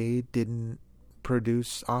and they didn't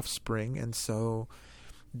produce offspring, and so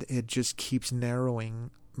it just keeps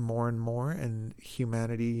narrowing more and more, and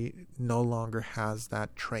humanity no longer has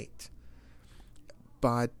that trait.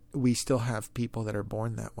 But we still have people that are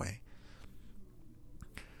born that way.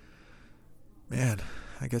 Man,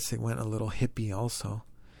 I guess they went a little hippie also.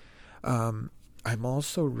 I'm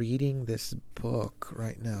also reading this book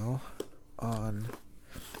right now on...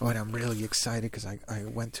 Oh, and I'm really excited because I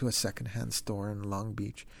went to a secondhand store in Long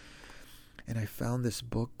Beach, and I found this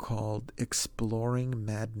book called Exploring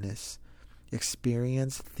Madness,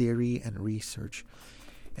 Experience, Theory, and Research.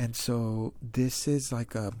 And so this is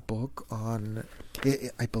like a book on...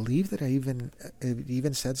 I believe that it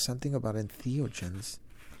even said something about entheogens.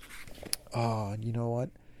 Oh, you know what?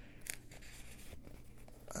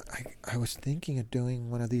 I was thinking of doing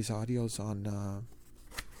one of these audios on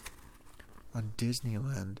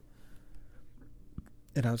Disneyland,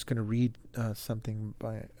 and I was going to read something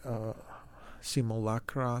by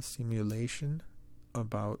Simulation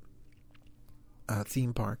about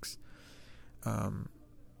theme parks,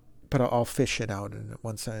 but I'll fish it out, and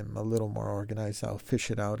once I'm a little more organized, I'll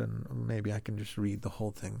fish it out, and maybe I can just read the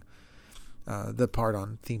whole thing, the part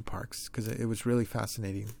on theme parks, because it was really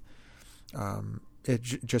fascinating.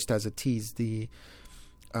 Just as a tease, the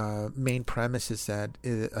main premise is that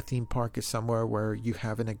a theme park is somewhere where you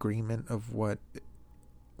have an agreement of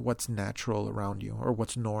what's natural around you, or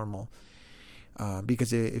what's normal.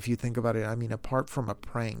 Because if you think about it, I mean, apart from a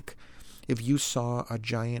prank, if you saw a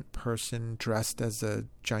giant person dressed as a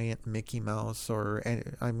giant Mickey Mouse, or,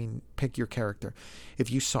 I mean, pick your character.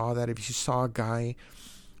 If you saw that, if you saw a guy,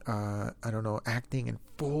 I don't know, acting in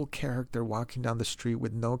full character, walking down the street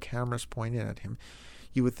with no cameras pointed at him,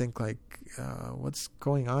 you would think like, what's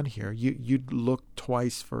going on here? You'd look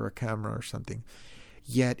twice for a camera or something.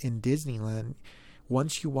 Yet in Disneyland,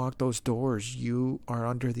 once you walk those doors, you are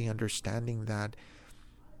under the understanding that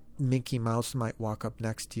Mickey Mouse might walk up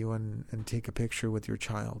next to you and take a picture with your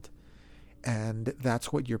child. And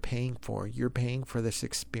that's what you're paying for. You're paying for this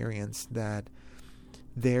experience that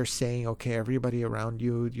they're saying, okay, everybody around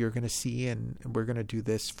you, you're going to see, and we're going to do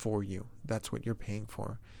this for you. That's what you're paying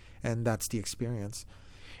for. And that's the experience.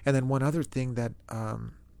 And then one other thing that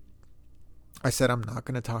I said I'm not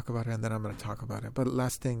going to talk about it, and then I'm going to talk about it. But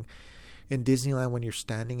last thing, in Disneyland, when you're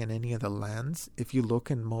standing in any of the lands, if you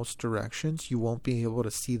look in most directions, you won't be able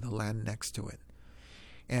to see the land next to it.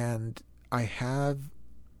 And I have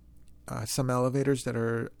some elevators that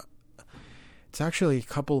are... It's actually a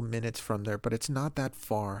couple minutes from there, but it's not that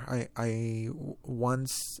far. I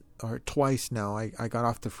once or twice now, I got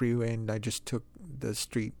off the freeway and I just took the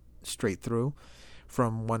street straight through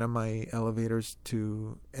from one of my elevators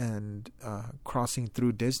to crossing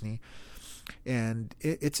through Disney. And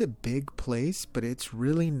it's a big place, but it's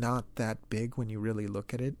really not that big when you really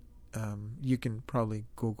look at it. You can probably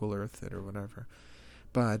Google Earth it or whatever.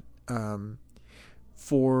 But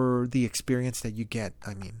for the experience that you get,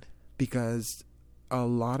 I mean... Because a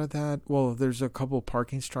lot of that, well, there's a couple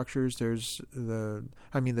parking structures. There's the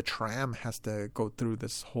tram has to go through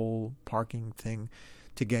this whole parking thing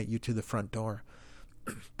to get you to the front door.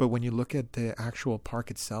 But when you look at the actual park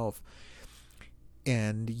itself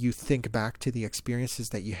and you think back to the experiences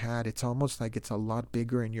that you had, it's almost like it's a lot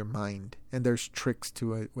bigger in your mind. And there's tricks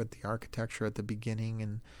to it with the architecture at the beginning,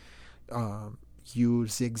 and you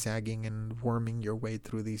zigzagging and worming your way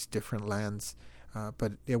through these different lands.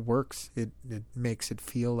 But it works. It makes it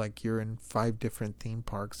feel like you're in 5 different theme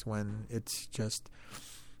parks when it's just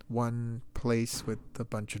one place with a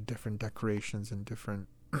bunch of different decorations and different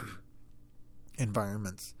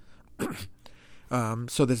environments.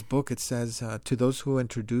 So this book, it says, to those who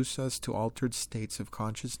introduced us to altered states of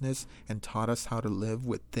consciousness and taught us how to live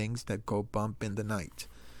with things that go bump in the night.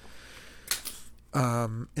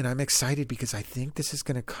 And I'm excited because I think this is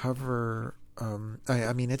going to cover...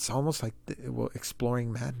 I mean, it's almost like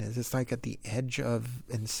exploring madness. It's like at the edge of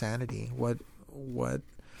insanity. What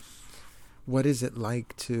is it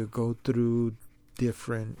like to go through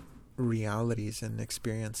different realities and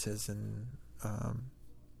experiences and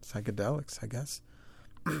psychedelics, I guess.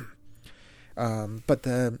 But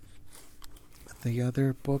the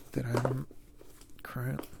other book that I'm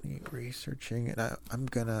currently researching, and I'm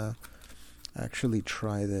gonna actually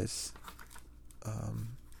try this.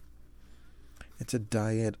 It's a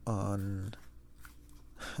diet on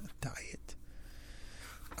diet.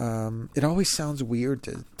 It always sounds weird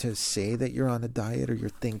to say that you're on a diet, or you're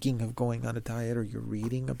thinking of going on a diet, or you're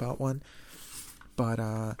reading about one. But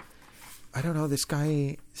I don't know. This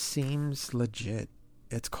guy seems legit.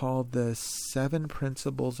 It's called The 7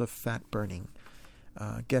 Principles of Fat Burning.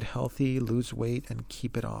 Get Healthy, Lose Weight, and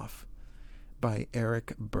Keep It Off by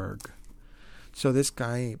Berg. So this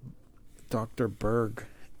guy, Dr. Berg,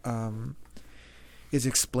 is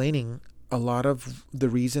explaining a lot of the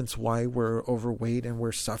reasons why we're overweight and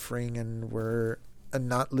we're suffering and we're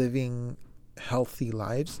not living healthy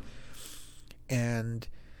lives. And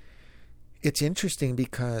it's interesting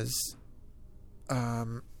because,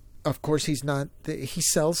 of course, he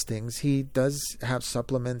sells things. He does have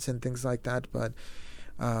supplements and things like that. But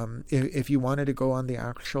if you wanted to go on the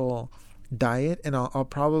actual diet, and I'll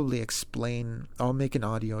probably explain, I'll make an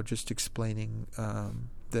audio just explaining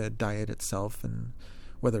the diet itself and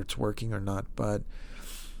whether it's working or not. But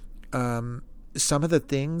some of the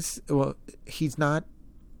things, well, he's not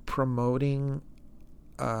promoting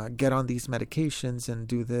get on these medications and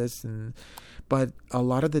do this, but a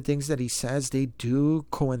lot of the things that he says, they do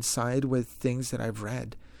coincide with things that I've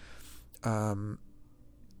read.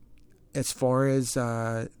 As far as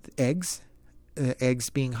eggs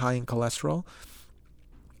being high in cholesterol,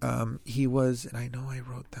 he was, and I know I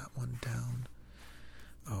wrote that one down.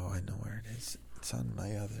 Oh, I know where it is. It's on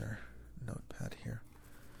my other notepad here.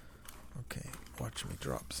 Okay, watch me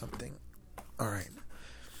drop something. All right.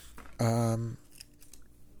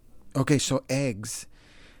 Okay, so eggs.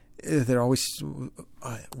 They're always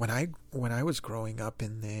when I was growing up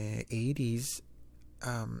in the 80s,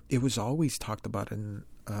 it was always talked about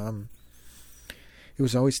on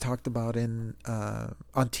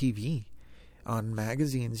TV, on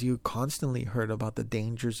magazines. You constantly heard about the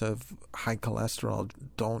dangers of high cholesterol.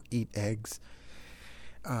 Don't eat eggs.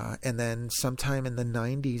 And then sometime in the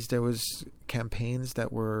 90s, there was campaigns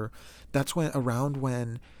that's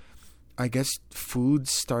when I guess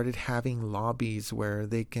foods started having lobbies where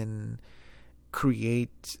they can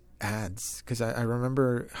create ads. Because I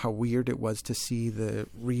remember how weird it was to see the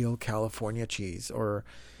real California cheese, or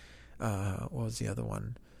what was the other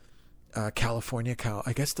one? California cow.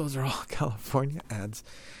 I guess those are all California ads.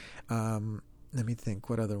 Let me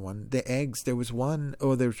think. What other one? The eggs. There was one.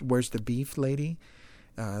 Oh, Where's the Beef Lady?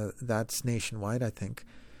 That's nationwide, I think.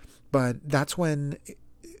 But that's when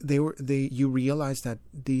you realize that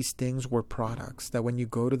these things were products. That when you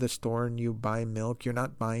go to the store and you buy milk, you're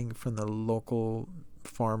not buying from the local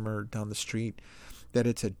farmer down the street. That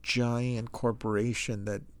it's a giant corporation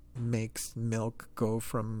that makes milk go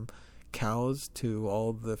from cows to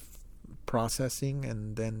all the processing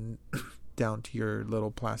and then down to your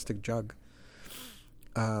little plastic jug.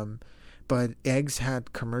 But eggs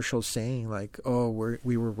had commercials saying like, "Oh,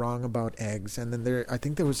 we were wrong about eggs," and then I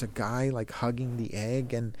think there was a guy like hugging the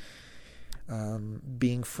egg and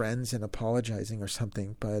being friends and apologizing or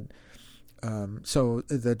something. But so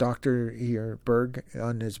the doctor here, Berg,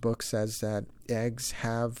 on his book says that eggs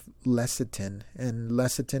have lecithin, and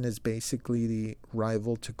lecithin is basically the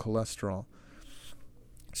rival to cholesterol.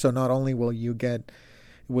 So not only will you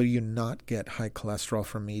not get high cholesterol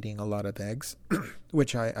from eating a lot of eggs,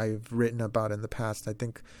 which I've written about in the past. I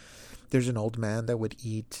think there's an old man that would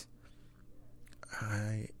eat,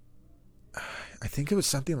 I think it was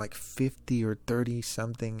something like 50 or 30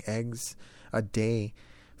 something eggs a day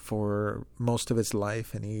for most of his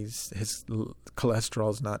life, and his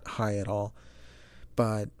cholesterol is not high at all.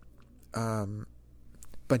 But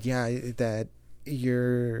yeah, that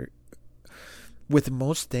you're with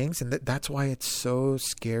most things, and that's why it's so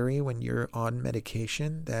scary when you're on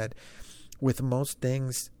medication, that with most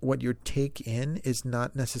things, what you take in is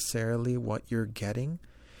not necessarily what you're getting.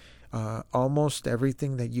 Almost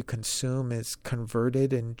everything that you consume is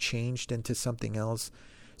converted and changed into something else.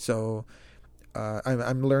 So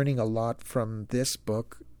I'm learning a lot from this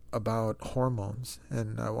book about hormones,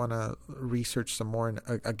 and I want to research some more. And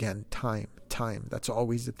again, time. That's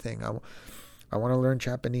always the thing. I want to learn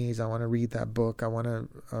Japanese. I want to read that book. I want to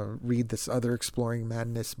read this other Exploring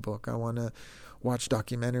Madness book. I want to watch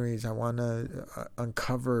documentaries. I want to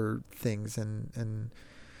uncover things and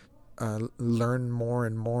learn more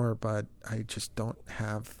and more, but I just don't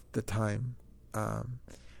have the time. I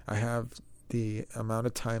have the amount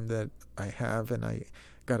of time that I have, and I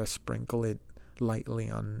got to sprinkle it lightly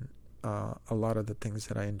on a lot of the things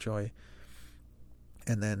that I enjoy,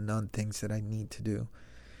 and then on things that I need to do.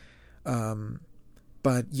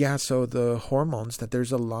 But yeah, so the hormones, that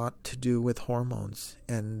there's a lot to do with hormones,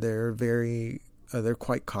 and they're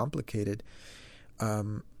quite complicated.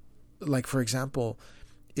 Like, for example,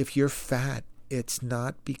 if you're fat, it's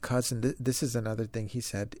not because, and this is another thing he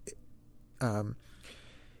said,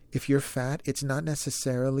 if you're fat, it's not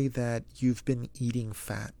necessarily that you've been eating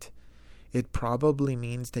fat. It probably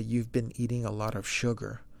means that you've been eating a lot of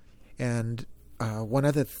sugar. And one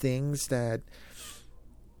of the things that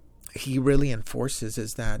he really enforces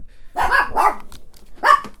is that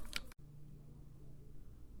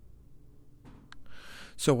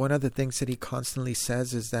one of the things that he constantly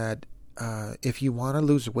says is that if you want to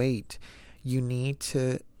lose weight, you need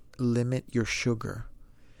to limit your sugar.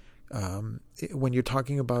 When you're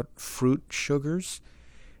talking about fruit sugars,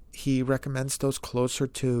 he recommends those closer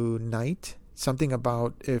to night. Something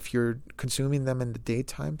about if you're consuming them in the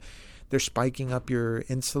daytime, they're spiking up your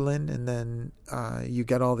insulin, and then you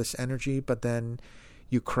get all this energy, but then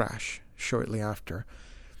you crash shortly after.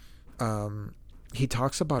 He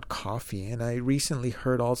talks about coffee, and I recently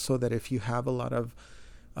heard also that if you have a lot of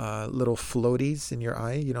little floaties in your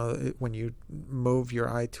eye, you know, when you move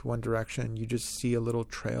your eye to one direction, you just see a little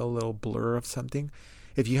trail, a little blur of something.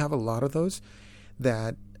 If you have a lot of those,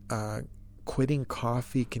 that quitting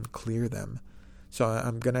coffee can clear them. So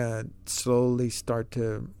I'm going to slowly start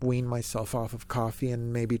to wean myself off of coffee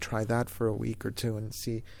and maybe try that for a week or two and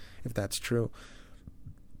see if that's true.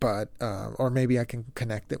 But, or maybe I can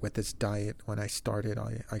connect it with this diet. When I started,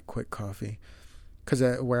 I quit coffee. Because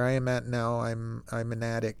where I am at now, I'm an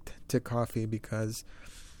addict to coffee, because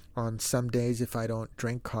on some days if I don't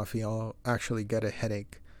drink coffee, I'll actually get a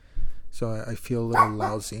headache. So I feel a little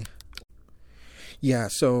lousy. Yeah,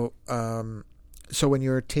 so when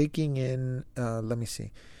you're taking in, let me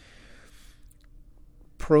see,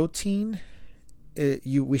 protein,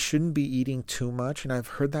 we shouldn't be eating too much, and I've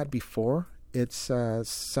heard that before. It's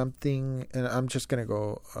something, and I'm just going to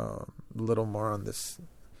go a little more on this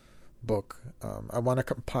book. I want to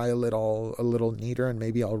compile it all a little neater, and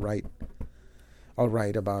maybe I'll write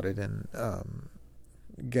about it and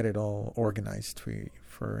get it all organized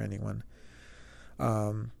for anyone.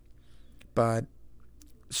 But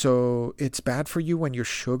so it's bad for you when your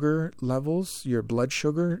sugar levels, your blood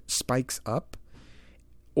sugar spikes up,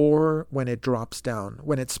 or when it drops down.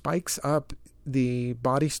 When it spikes up, the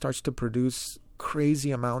body starts to produce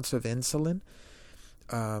crazy amounts of insulin.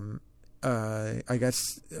 I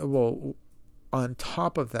guess, well, on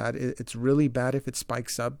top of that, it's really bad if it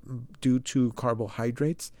spikes up due to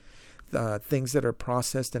carbohydrates, things that are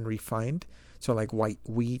processed and refined. So like white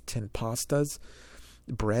wheat and pastas,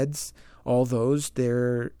 breads, all those,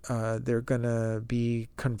 they're gonna be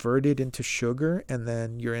converted into sugar, and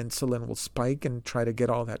then your insulin will spike and try to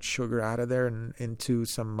get all that sugar out of there and into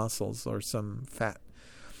some muscles or some fat.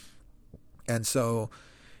 And so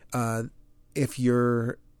if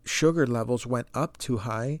your sugar levels went up too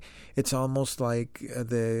high, it's almost like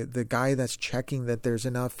the guy that's checking that there's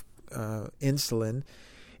enough insulin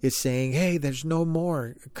is saying, hey, there's no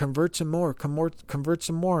more, convert some more, convert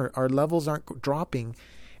some more, our levels aren't dropping.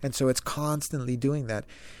 And so it's constantly doing that.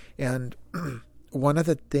 And one of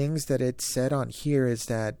the things that it said on here is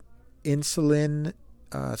that insulin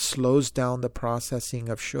slows down the processing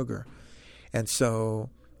of sugar, and so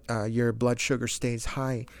your blood sugar stays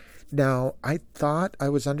high. Now, I thought, I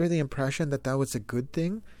was under the impression that was a good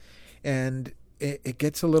thing, and it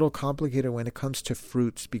gets a little complicated when it comes to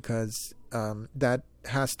fruits, because that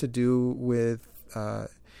has to do with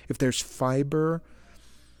if there's fiber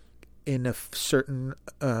in a certain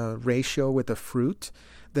ratio with a fruit,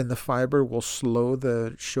 then the fiber will slow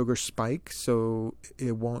the sugar spike, so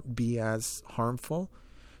it won't be as harmful.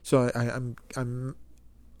 So I'm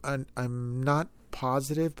not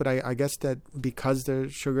positive, but I guess that because the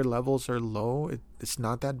sugar levels are low, it's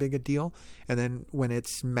not that big a deal. And then when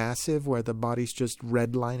it's massive, where the body's just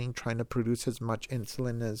redlining, trying to produce as much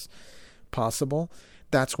insulin as possible,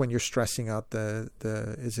 that's when you're stressing out the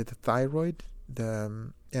thyroid,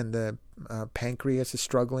 and the pancreas is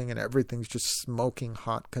struggling, and everything's just smoking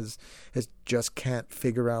hot because it just can't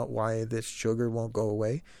figure out why this sugar won't go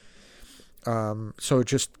away. So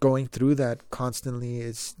just going through that constantly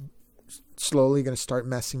is slowly going to start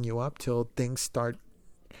messing you up till things start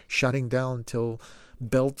shutting down, till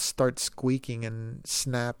belts start squeaking and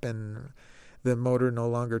snap, and the motor no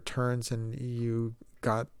longer turns, and you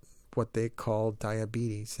got what they call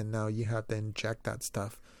diabetes, and now you have to inject that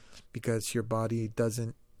stuff because your body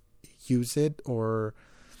doesn't use it or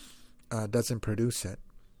doesn't produce it.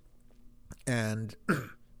 And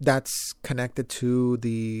that's connected to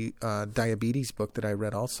the diabetes book that I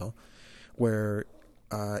read also, where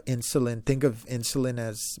insulin, think of insulin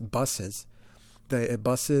as buses. The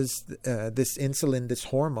buses, this insulin, this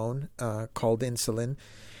hormone called insulin,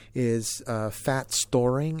 is fat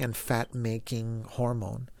storing and fat making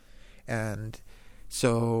hormone. And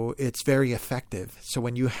So it's very effective. So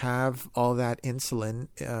when you have all that insulin,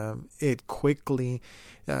 it quickly,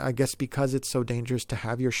 I guess because it's so dangerous to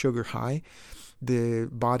have your sugar high, the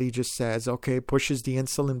body just says, okay, pushes the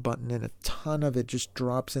insulin button, and a ton of it just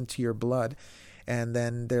drops into your blood. And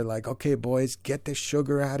then they're like, okay, boys, get this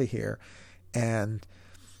sugar out of here. And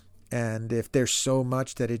if there's so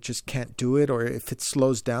much that it just can't do it, or if it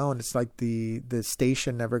slows down, it's like the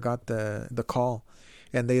station never got the call.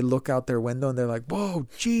 And they look out their window and they're like, whoa,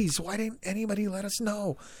 geez, why didn't anybody let us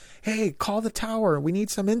know? Hey, call the tower. We need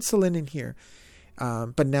some insulin in here.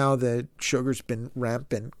 But now the sugar's been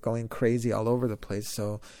rampant, going crazy all over the place.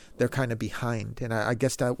 So they're kind of behind. And I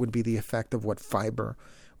guess that would be the effect of what fiber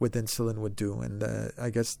with insulin would do. And I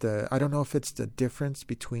guess I don't know if it's the difference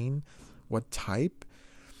between what type,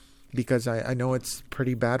 because I know it's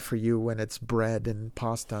pretty bad for you when it's bread and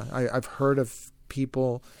pasta. I've heard of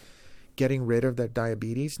people getting rid of their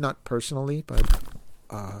diabetes, not personally, but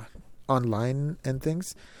online and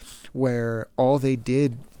things, where all they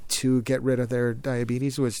did to get rid of their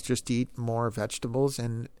diabetes was just eat more vegetables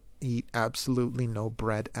and eat absolutely no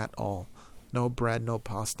bread at all. No bread, no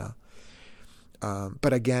pasta.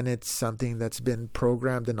 But again, it's something that's been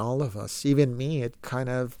programmed in all of us. Even me, it kind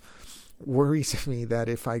of worries me that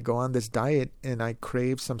if I go on this diet and I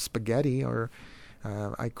crave some spaghetti, or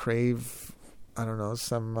I crave, I don't know,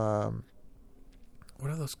 some,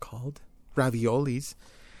 what are those called? Raviolis,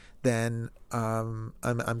 then I'm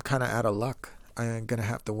kind of out of luck. I'm going to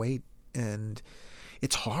have to wait. And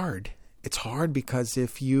it's hard. It's hard because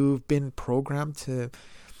if you've been programmed to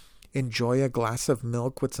enjoy a glass of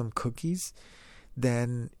milk with some cookies,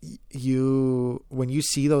 then when you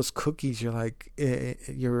see those cookies, you're like,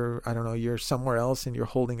 you're somewhere else and you're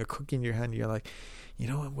holding a cookie in your hand. You're like, you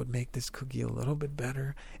know what would make this cookie a little bit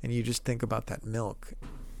better? And you just think about that milk.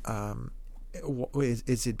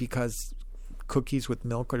 Is it because cookies with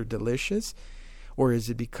milk are delicious? Or is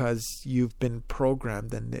it because you've been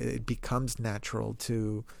programmed and it becomes natural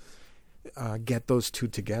to get those two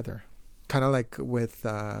together? Kind of like with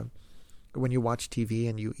when you watch TV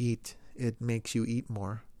and you eat, it makes you eat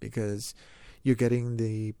more because you're getting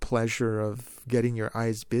the pleasure of getting your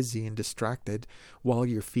eyes busy and distracted while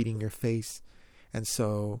you're feeding your face. And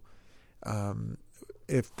so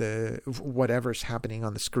if whatever's happening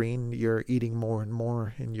on the screen, you're eating more and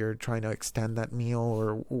more and you're trying to extend that meal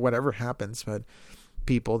or whatever happens. But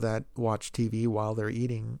people that watch TV while they're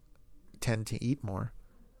eating tend to eat more,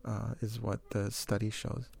 is what the study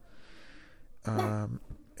shows.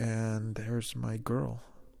 And there's my girl.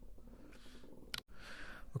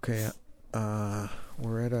 Okay,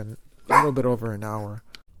 we're at a little bit over an hour.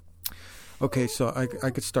 Okay, so I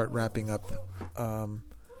could start wrapping up.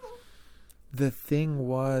 The thing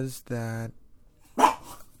was that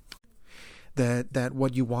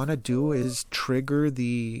what you want to do is trigger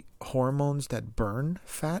the hormones that burn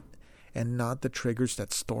fat and not the triggers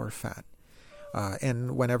that store fat.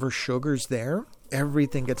 And whenever sugar's there,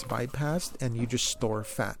 everything gets bypassed and you just store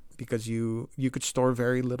fat because you could store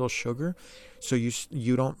very little sugar, so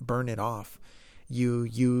you don't burn it off. You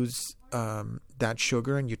use that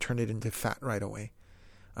sugar and you turn it into fat right away.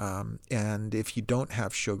 And if you don't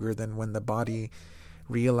have sugar, then when the body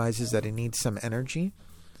realizes that it needs some energy,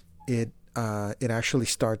 it actually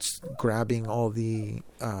starts grabbing all the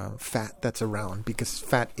fat that's around, because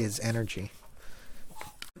fat is energy.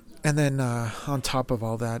 And then on top of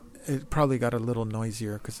all that, it probably got a little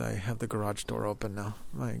noisier because I have the garage door open now.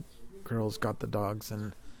 My girl's got the dogs,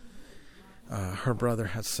 and her brother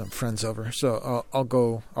has some friends over. So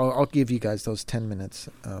I'll give you guys those 10 minutes.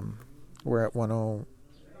 We're at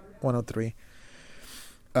 103.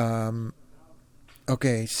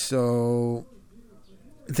 Okay, so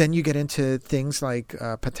then you get into things like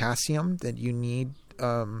potassium, that you need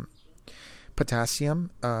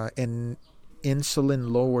potassium, and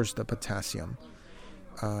insulin lowers the potassium.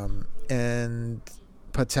 And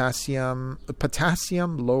potassium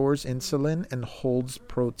lowers insulin and holds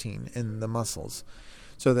protein in the muscles.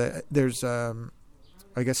 So that there's I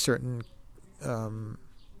guess certain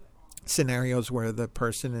scenarios where the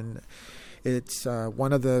person, and it's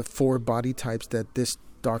one of the 4 body types that this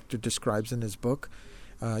doctor describes in his book.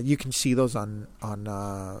 You can see those on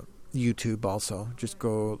YouTube also. Just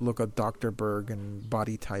go look up Dr. Berg and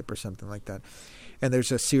body type or something like that. And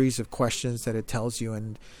there's a series of questions that it tells you.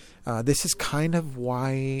 And this is kind of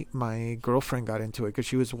why my girlfriend got into it, because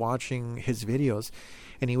she was watching his videos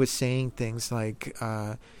and he was saying things like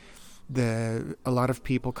a lot of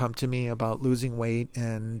people come to me about losing weight,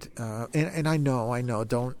 and I know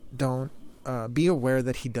don't be aware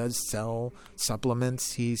that he does sell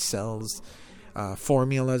supplements. He sells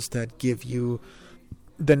formulas that give you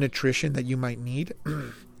the nutrition that you might need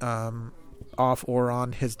off or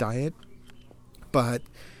on his diet. But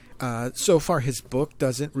so far, his book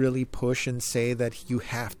doesn't really push and say that you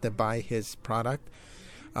have to buy his product.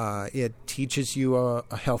 It teaches you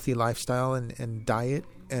a healthy lifestyle and diet,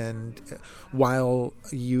 and while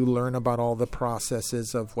you learn about all the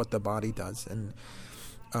processes of what the body does. And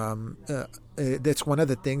that's one of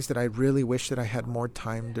the things that I really wish that I had more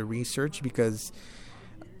time to research, because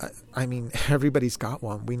I mean, everybody's got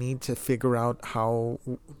one. We need to figure out how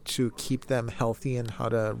to keep them healthy and how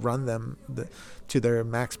to run them to their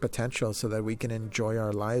max potential so that we can enjoy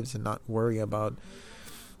our lives and not worry about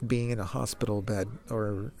being in a hospital bed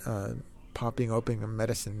or popping open a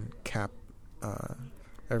medicine cap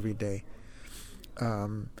every day.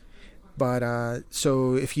 But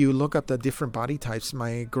so if you look up the different body types,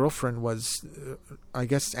 my girlfriend was, I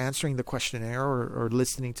guess, answering the questionnaire or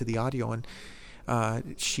listening to the audio, and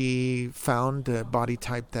she found the body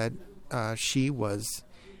type that she was,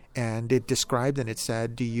 and it described and it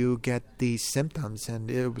said, do you get these symptoms?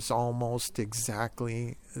 And it was almost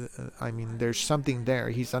exactly, I mean, there's something there.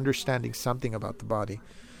 He's understanding something about the body.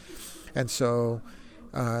 And so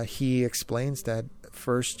he explains that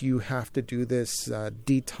first you have to do this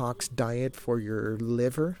detox diet for your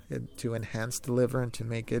liver to enhance the liver and to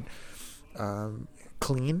make it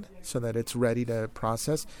clean so that it's ready to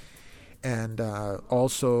process. And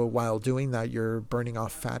also, while doing that, you're burning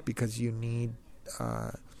off fat because you need,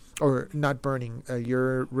 or not burning,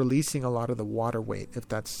 you're releasing a lot of the water weight, if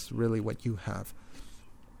that's really what you have.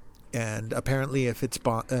 And apparently, if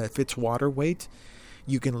it's water weight,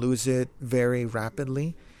 you can lose it very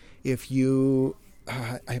rapidly. If you,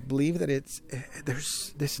 I believe that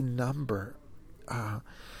there's this number.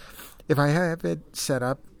 If I have it set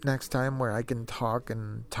up next time where I can talk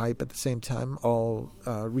and type at the same time, I'll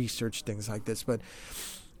research things like this. But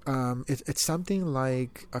it's something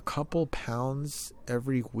like a couple pounds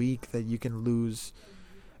every week that you can lose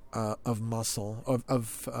of muscle, of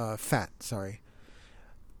fat, sorry.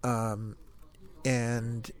 And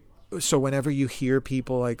so whenever you hear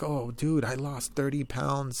people like, oh, dude, I lost 30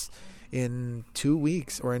 pounds in 2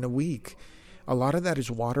 weeks or in a week, a lot of that is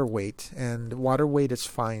water weight, and water weight is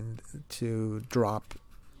fine to drop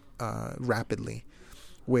rapidly.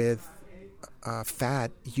 With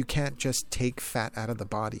fat, you can't just take fat out of the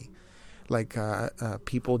body. Like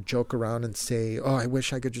people joke around and say, oh, I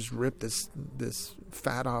wish I could just rip this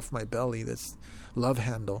fat off my belly, this love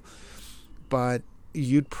handle. But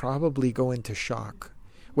you'd probably go into shock.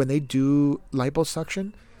 When they do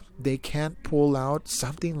liposuction, they can't pull out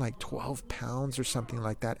something like 12 pounds or something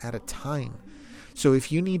like that at a time. So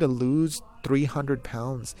if you need to lose 300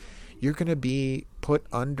 pounds, you're going to be put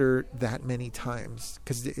under that many times.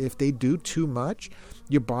 Because if they do too much,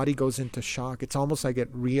 your body goes into shock. It's almost like it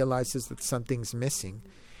realizes that something's missing.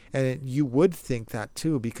 And you would think that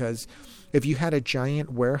too, because if you had a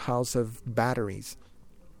giant warehouse of batteries,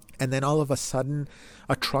 and then all of a sudden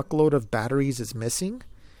a truckload of batteries is missing,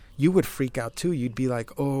 you would freak out too. You'd be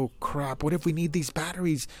like, oh crap, what if we need these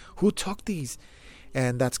batteries? Who took these?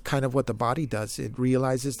 And that's kind of what the body does. It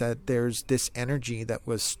realizes that there's this energy that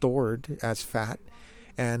was stored as fat,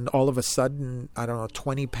 and all of a sudden,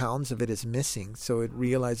 20 pounds of it is missing. So it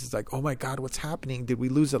realizes like, oh my God, what's happening? Did we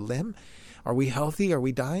lose a limb? Are we healthy? Are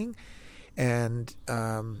we dying? And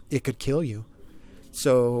it could kill you.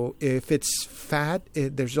 So if it's fat,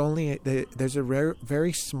 there's a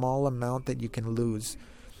very small amount that you can lose.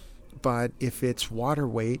 But if it's water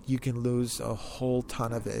weight, you can lose a whole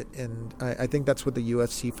ton of it. And I think that's what the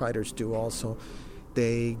UFC fighters do also.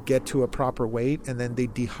 They get to a proper weight and then they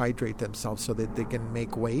dehydrate themselves so that they can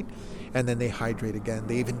make weight. And then they hydrate again.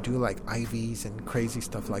 They even do like IVs and crazy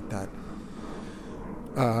stuff like that.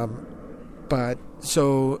 But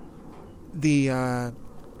so the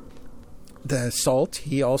salt,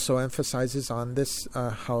 he also emphasizes on this,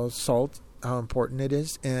 how important it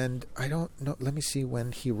is. And I don't know, let me see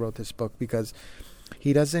when he wrote this book, because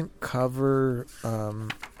he doesn't cover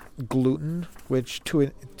gluten, which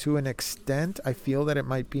to an extent I feel that it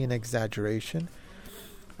might be an exaggeration.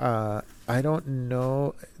 I don't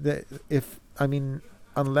know that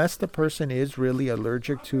unless the person is really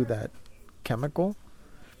allergic to that chemical.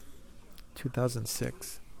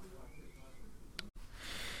 2006.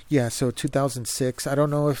 Yeah, so 2006. I don't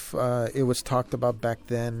know if it was talked about back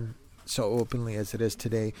then so openly as it is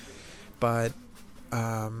today, but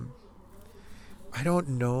I don't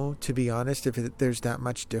know, to be honest, if there's that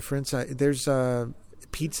much difference. There's a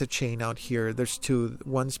pizza chain out here. There's two.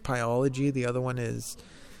 One's Pyology, the other one is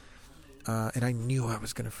and I knew I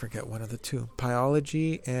was going to forget one of the two.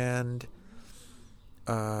 Pyology and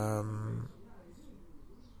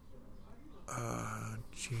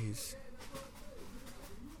Jeez.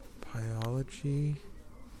 Biology.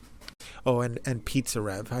 Oh, and Pizza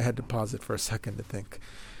Rev. I had to pause it for a second to think.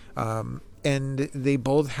 And they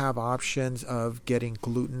both have options of getting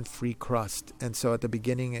gluten-free crust. And so at the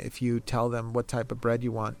beginning, if you tell them what type of bread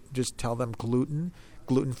you want, just tell them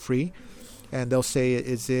gluten-free. And they'll say,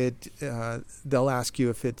 they'll ask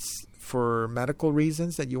you if it's for medical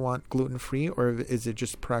reasons that you want gluten-free, or is it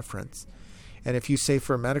just preference? And if you say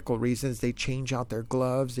for medical reasons, they change out their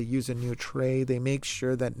gloves, they use a new tray, they make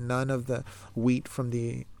sure that none of the wheat from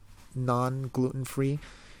the non-gluten-free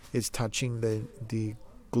is touching the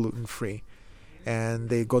gluten-free. And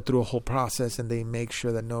they go through a whole process and they make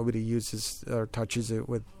sure that nobody uses or touches it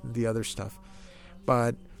with the other stuff.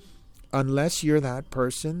 But unless you're that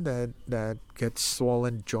person that gets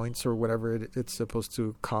swollen joints or whatever it's supposed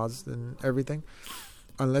to cause and everything,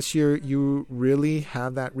 unless you really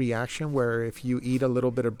have that reaction where if you eat a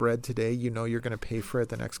little bit of bread today, you know you're going to pay for it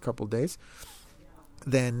the next couple of days,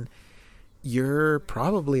 then you're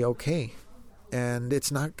probably okay. And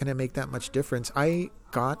it's not going to make that much difference. I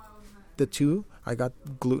got the two. I got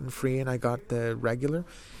gluten-free and I got the regular.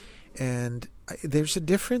 And there's a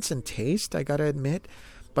difference in taste, I got to admit.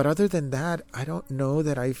 But other than that, I don't know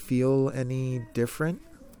that I feel any different.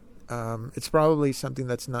 It's probably something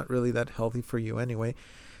that's not really that healthy for you anyway.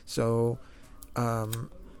 So,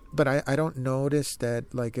 but I don't notice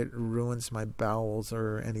that like it ruins my bowels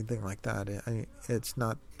or anything like that. It's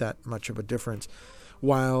not that much of a difference.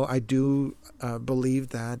 While I do believe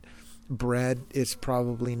that bread is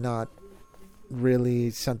probably not really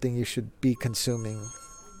something you should be consuming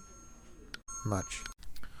much.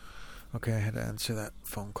 Okay, I had to answer that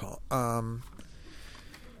phone call.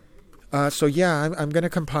 So yeah, I'm going to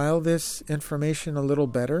compile this information a little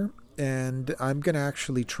better, and I'm going to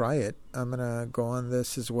actually try it. I'm going to go on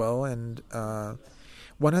this as well. And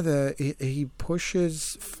he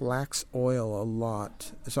pushes flax oil a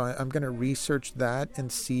lot. So I'm going to research that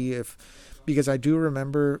and see because I do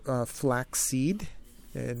remember flax seed,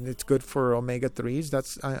 and it's good for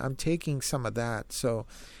omega-3s. I'm taking some of that. So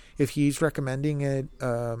if he's recommending it,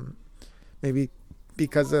 maybe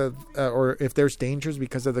because of, or if there's dangers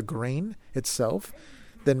because of the grain itself,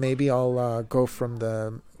 then maybe I'll go from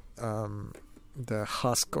the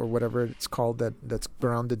husk or whatever it's called that's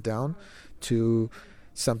grounded down to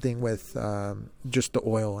something with just the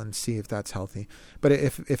oil and see if that's healthy. But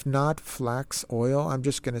if not flax oil, I'm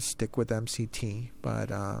just going to stick with MCT. But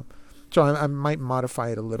so I might modify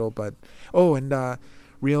it a little. But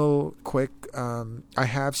real quick, I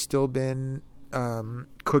have still been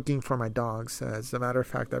cooking for my dogs. As a matter of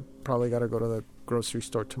fact, I probably got to go to the grocery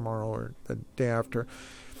store tomorrow or the day after.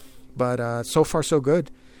 But so far so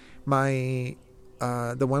good. My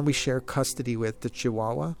the one we share custody with, the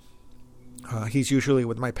Chihuahua, he's usually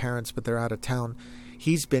with my parents, but they're out of town.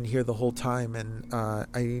 He's been here the whole time, and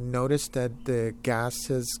I noticed that the gas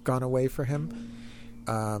has gone away for him.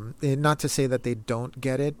 And not to say that they don't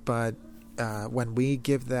get it, but when we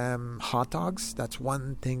give them hot dogs, that's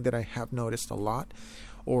one thing that I have noticed a lot.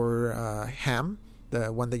 Or ham,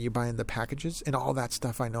 the one that you buy in the packages, and all that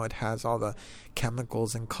stuff. I know it has all the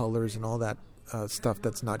chemicals and colors and all that stuff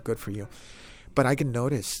that's not good for you. But I can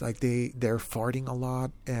notice like they're farting a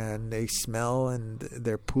lot, and they smell, and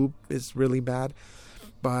their poop is really bad.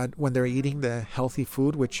 But when they're eating the healthy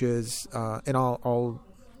food, which is and I'll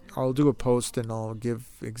do a post and I'll give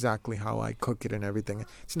exactly how I cook it and everything.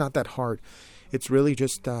 It's not that hard. It's really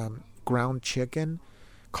just ground chicken,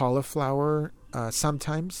 cauliflower,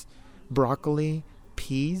 sometimes broccoli,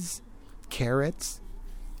 peas, carrots,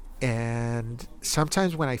 and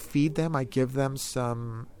sometimes when I feed them, I give them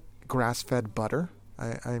some grass-fed butter.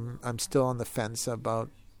 I'm still on the fence about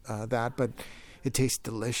that, but it tastes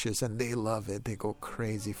delicious and they love it. They go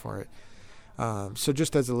crazy for it. So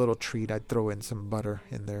just as a little treat, I'd throw in some butter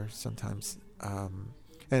in there sometimes,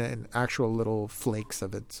 and actual little flakes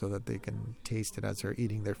of it so that they can taste it as they're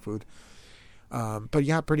eating their food. But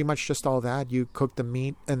yeah, pretty much just all that. You cook the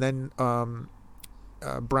meat, and then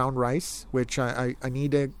brown rice, which I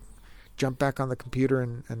need to jump back on the computer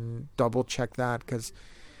and double check that, because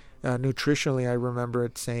nutritionally I remember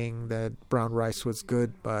it saying that brown rice was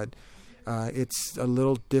good, but it's a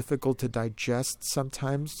little difficult to digest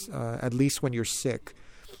sometimes, at least when you're sick.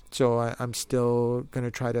 So I'm still going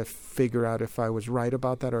to try to figure out if I was right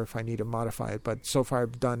about that or if I need to modify it. But so far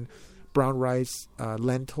I've done brown rice,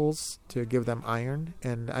 lentils to give them iron.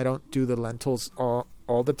 And I don't do the lentils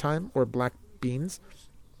all the time, or black beans,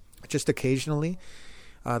 just occasionally.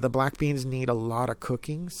 The black beans need a lot of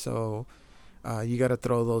cooking, so you got to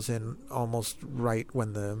throw those in almost right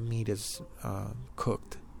when the meat is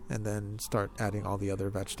cooked, and then start adding all the other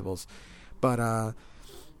vegetables. But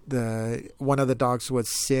one of the dogs was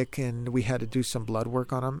sick, and we had to do some blood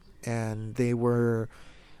work on them, and they were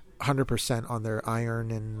 100% on their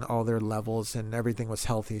iron and all their levels, and everything was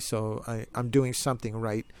healthy. So I'm doing something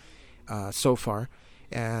right so far,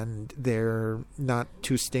 and they're not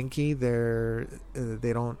too stinky.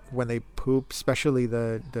 They don't, when they poop, especially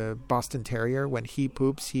the Boston Terrier, when he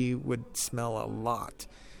poops, he would smell a lot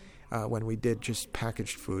when we did just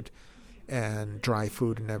packaged food and dry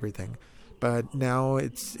food and everything. But now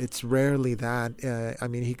it's rarely that. I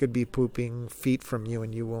mean, he could be pooping feet from you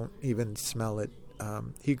and you won't even smell it.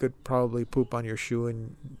 He could probably poop on your shoe,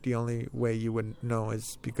 and the only way you would know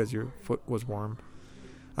is because your foot was warm.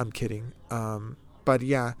 I'm kidding. But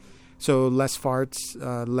yeah, so less farts,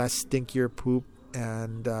 less stinkier poop,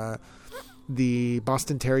 and the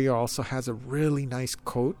Boston Terrier also has a really nice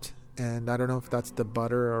coat, and I don't know if that's the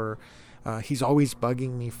butter or he's always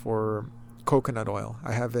bugging me for coconut oil.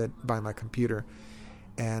 I have it by my computer,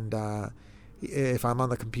 and if I'm on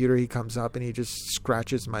the computer, he comes up and he just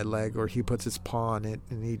scratches my leg, or he puts his paw on it,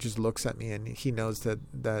 and he just looks at me, and he knows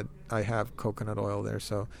that I have coconut oil there.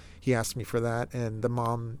 So he asked me for that, and the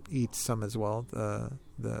mom eats some as well,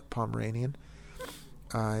 the Pomeranian,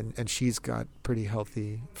 and she's got pretty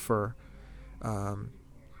healthy fur.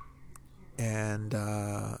 And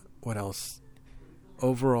what else?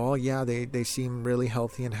 Overall, yeah, they seem really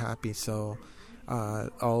healthy and happy. So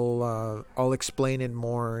I'll explain it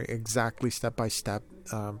more exactly step by step.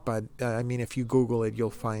 But I mean, if you Google it,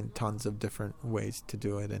 you'll find tons of different ways to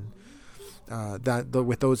do it, and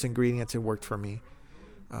with those ingredients, it worked for me.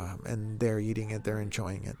 And they're eating it, they're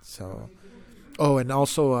enjoying it. So, and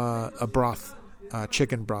also a broth,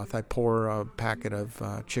 chicken broth. I pour a packet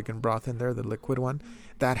of chicken broth in there, the liquid one.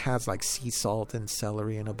 That has like sea salt and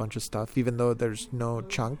celery and a bunch of stuff. Even though there's no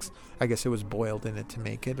chunks, I guess it was boiled in it to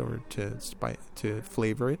make it, or to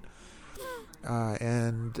flavor it.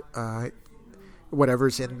 And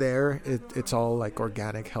whatever's in there, it's all like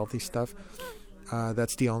organic, healthy stuff.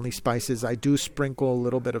 That's the only spices. I do sprinkle a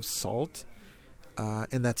little bit of salt,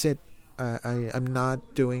 and that's it. I'm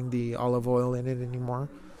not doing the olive oil in it anymore.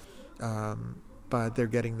 But they're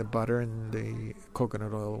getting the butter and the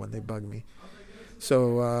coconut oil when they bug me.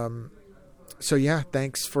 So yeah,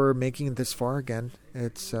 thanks for making it this far again.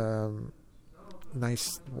 It's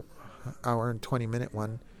nice hour and 20-minute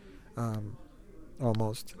one,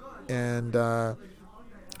 almost. And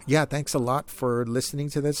yeah, thanks a lot for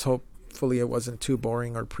listening to this. Hopefully it wasn't too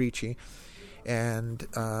boring or preachy. And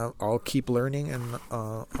I'll keep learning, and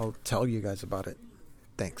I'll tell you guys about it.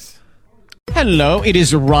 Thanks. Hello, it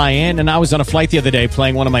is Ryan, and I was on a flight the other day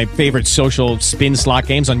playing one of my favorite social spin slot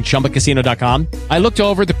games on ChumbaCasino.com. I looked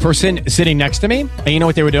over at the person sitting next to me, and you know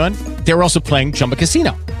what they were doing? They were also playing Chumba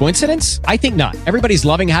Casino. Coincidence? I think not. Everybody's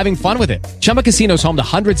loving having fun with it. Chumba Casino is home to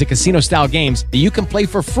hundreds of casino-style games that you can play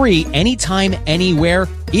for free anytime, anywhere,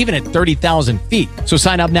 even at 30,000 feet. So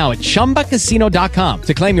sign up now at ChumbaCasino.com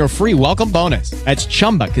to claim your free welcome bonus. That's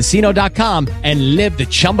ChumbaCasino.com and live the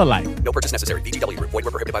Chumba life. No purchase necessary. VGW. Void where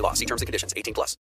prohibited by law. See terms and conditions. 18+.